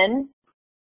in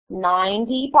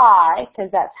 90 pi,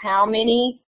 because that's how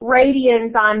many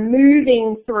radians I'm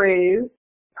moving through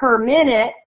per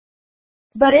minute,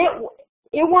 but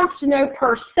it wants to know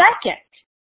per second,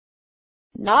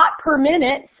 not per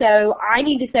minute. So I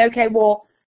need to say, okay, well,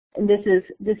 and this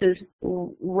is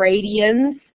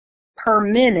radians per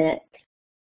minute.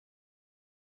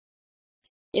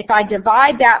 If I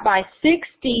divide that by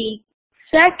 60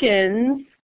 seconds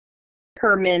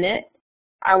per minute,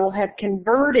 I will have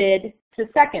converted to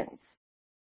seconds.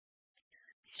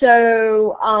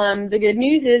 So the good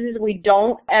news is we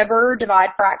don't ever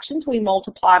divide fractions. We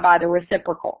multiply by the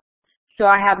reciprocal. So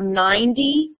I have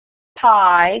 90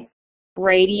 pi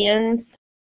radians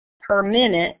per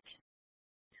minute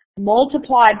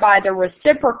multiplied by the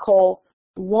reciprocal.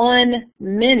 1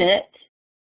 minute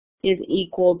is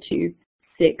equal to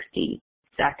 60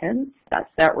 seconds.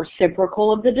 That's that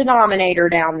reciprocal of the denominator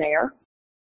down there.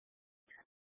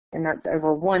 And that's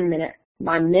over 1 minute.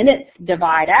 My minutes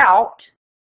divide out,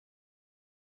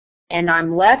 and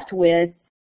I'm left with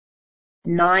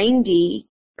 90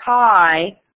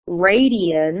 pi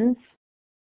radians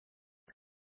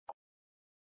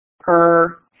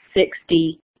per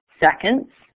 60 seconds.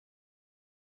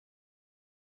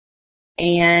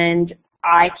 And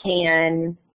I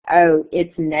can, oh,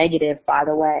 it's negative, by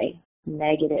the way.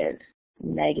 Negative,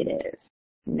 negative,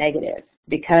 negative,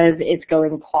 because it's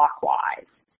going clockwise.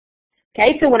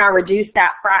 Okay, so when I reduce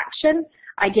that fraction,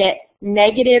 I get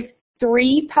negative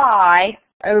 3 pi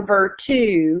over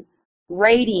 2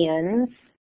 radians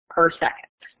per second.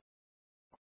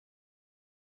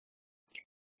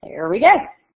 There we go.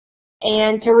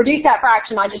 And to reduce that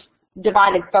fraction, I just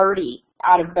divided 30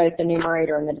 out of both the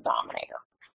numerator and the denominator.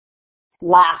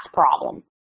 Last problem.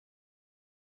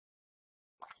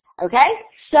 Okay,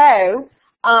 so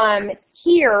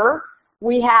here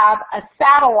we have a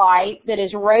satellite that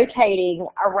is rotating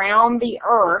around the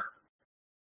Earth,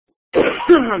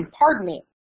 pardon me,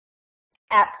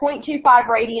 at 0.25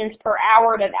 radians per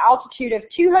hour at an altitude of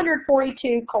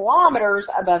 242 kilometers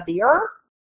above the Earth.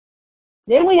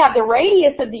 Then we have the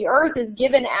radius of the Earth is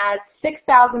given as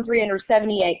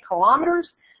 6,378 kilometers.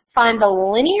 Find the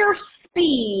linear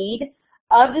speed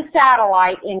of the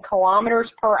satellite in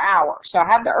kilometers per hour. So I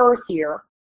have the Earth here.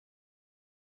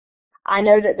 I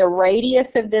know that the radius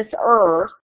of this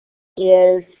Earth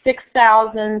is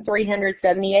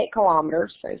 6,378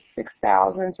 kilometers, so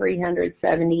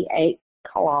 6,378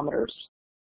 kilometers.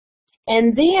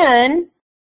 And then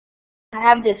I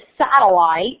have this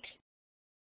satellite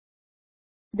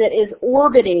that is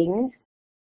orbiting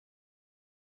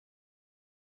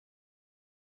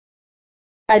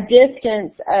a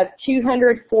distance of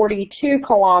 242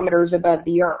 kilometers above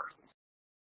the Earth.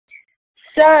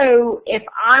 So if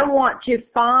I want to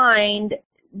find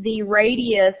the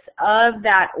radius of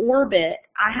that orbit,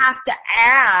 I have to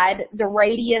add the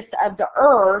radius of the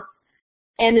Earth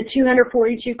and the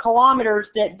 242 kilometers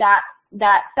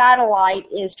that satellite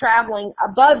is traveling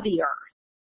above the Earth.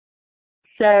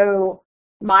 So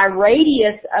my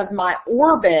radius of my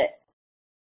orbit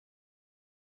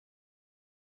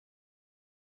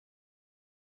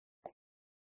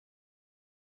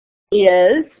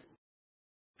is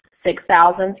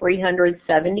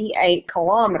 6,378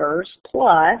 kilometers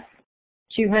plus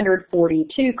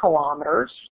 242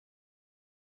 kilometers.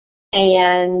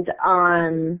 And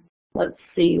let's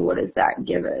see, what does that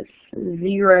give us?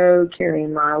 0, carry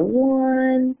my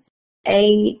 1,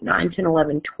 8, 9, 10,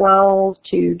 11, 12,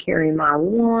 2, carry my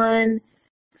 1,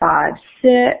 5,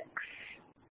 6,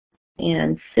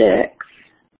 and 6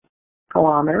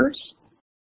 kilometers.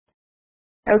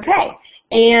 Okay,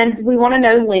 and we want to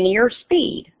know linear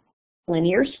speed.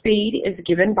 Linear speed is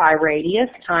given by radius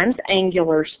times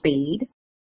angular speed.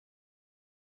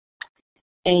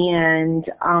 And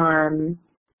I'm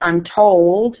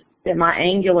told that my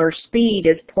angular speed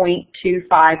is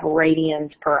 0.25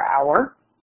 radians per hour.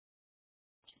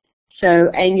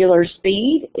 So angular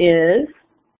speed is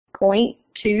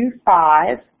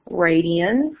 0.25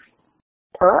 radians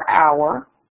per hour.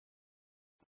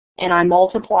 And I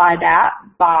multiply that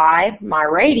by my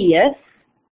radius,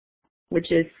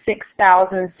 which is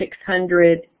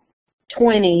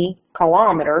 6,620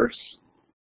 kilometers.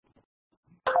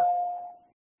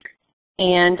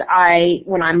 And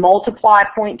when I multiply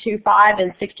 0.25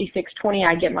 and 6620,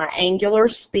 I get my angular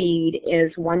speed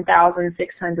is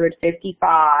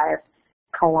 1,655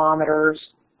 kilometers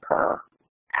per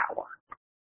hour.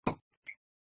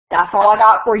 That's all I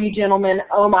got for you, gentlemen.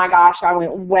 Oh my gosh, I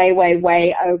went way, way,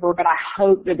 way over, but I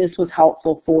hope that this was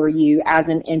helpful for you as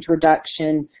an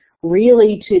introduction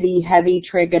really to the heavy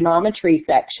trigonometry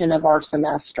section of our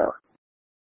semester.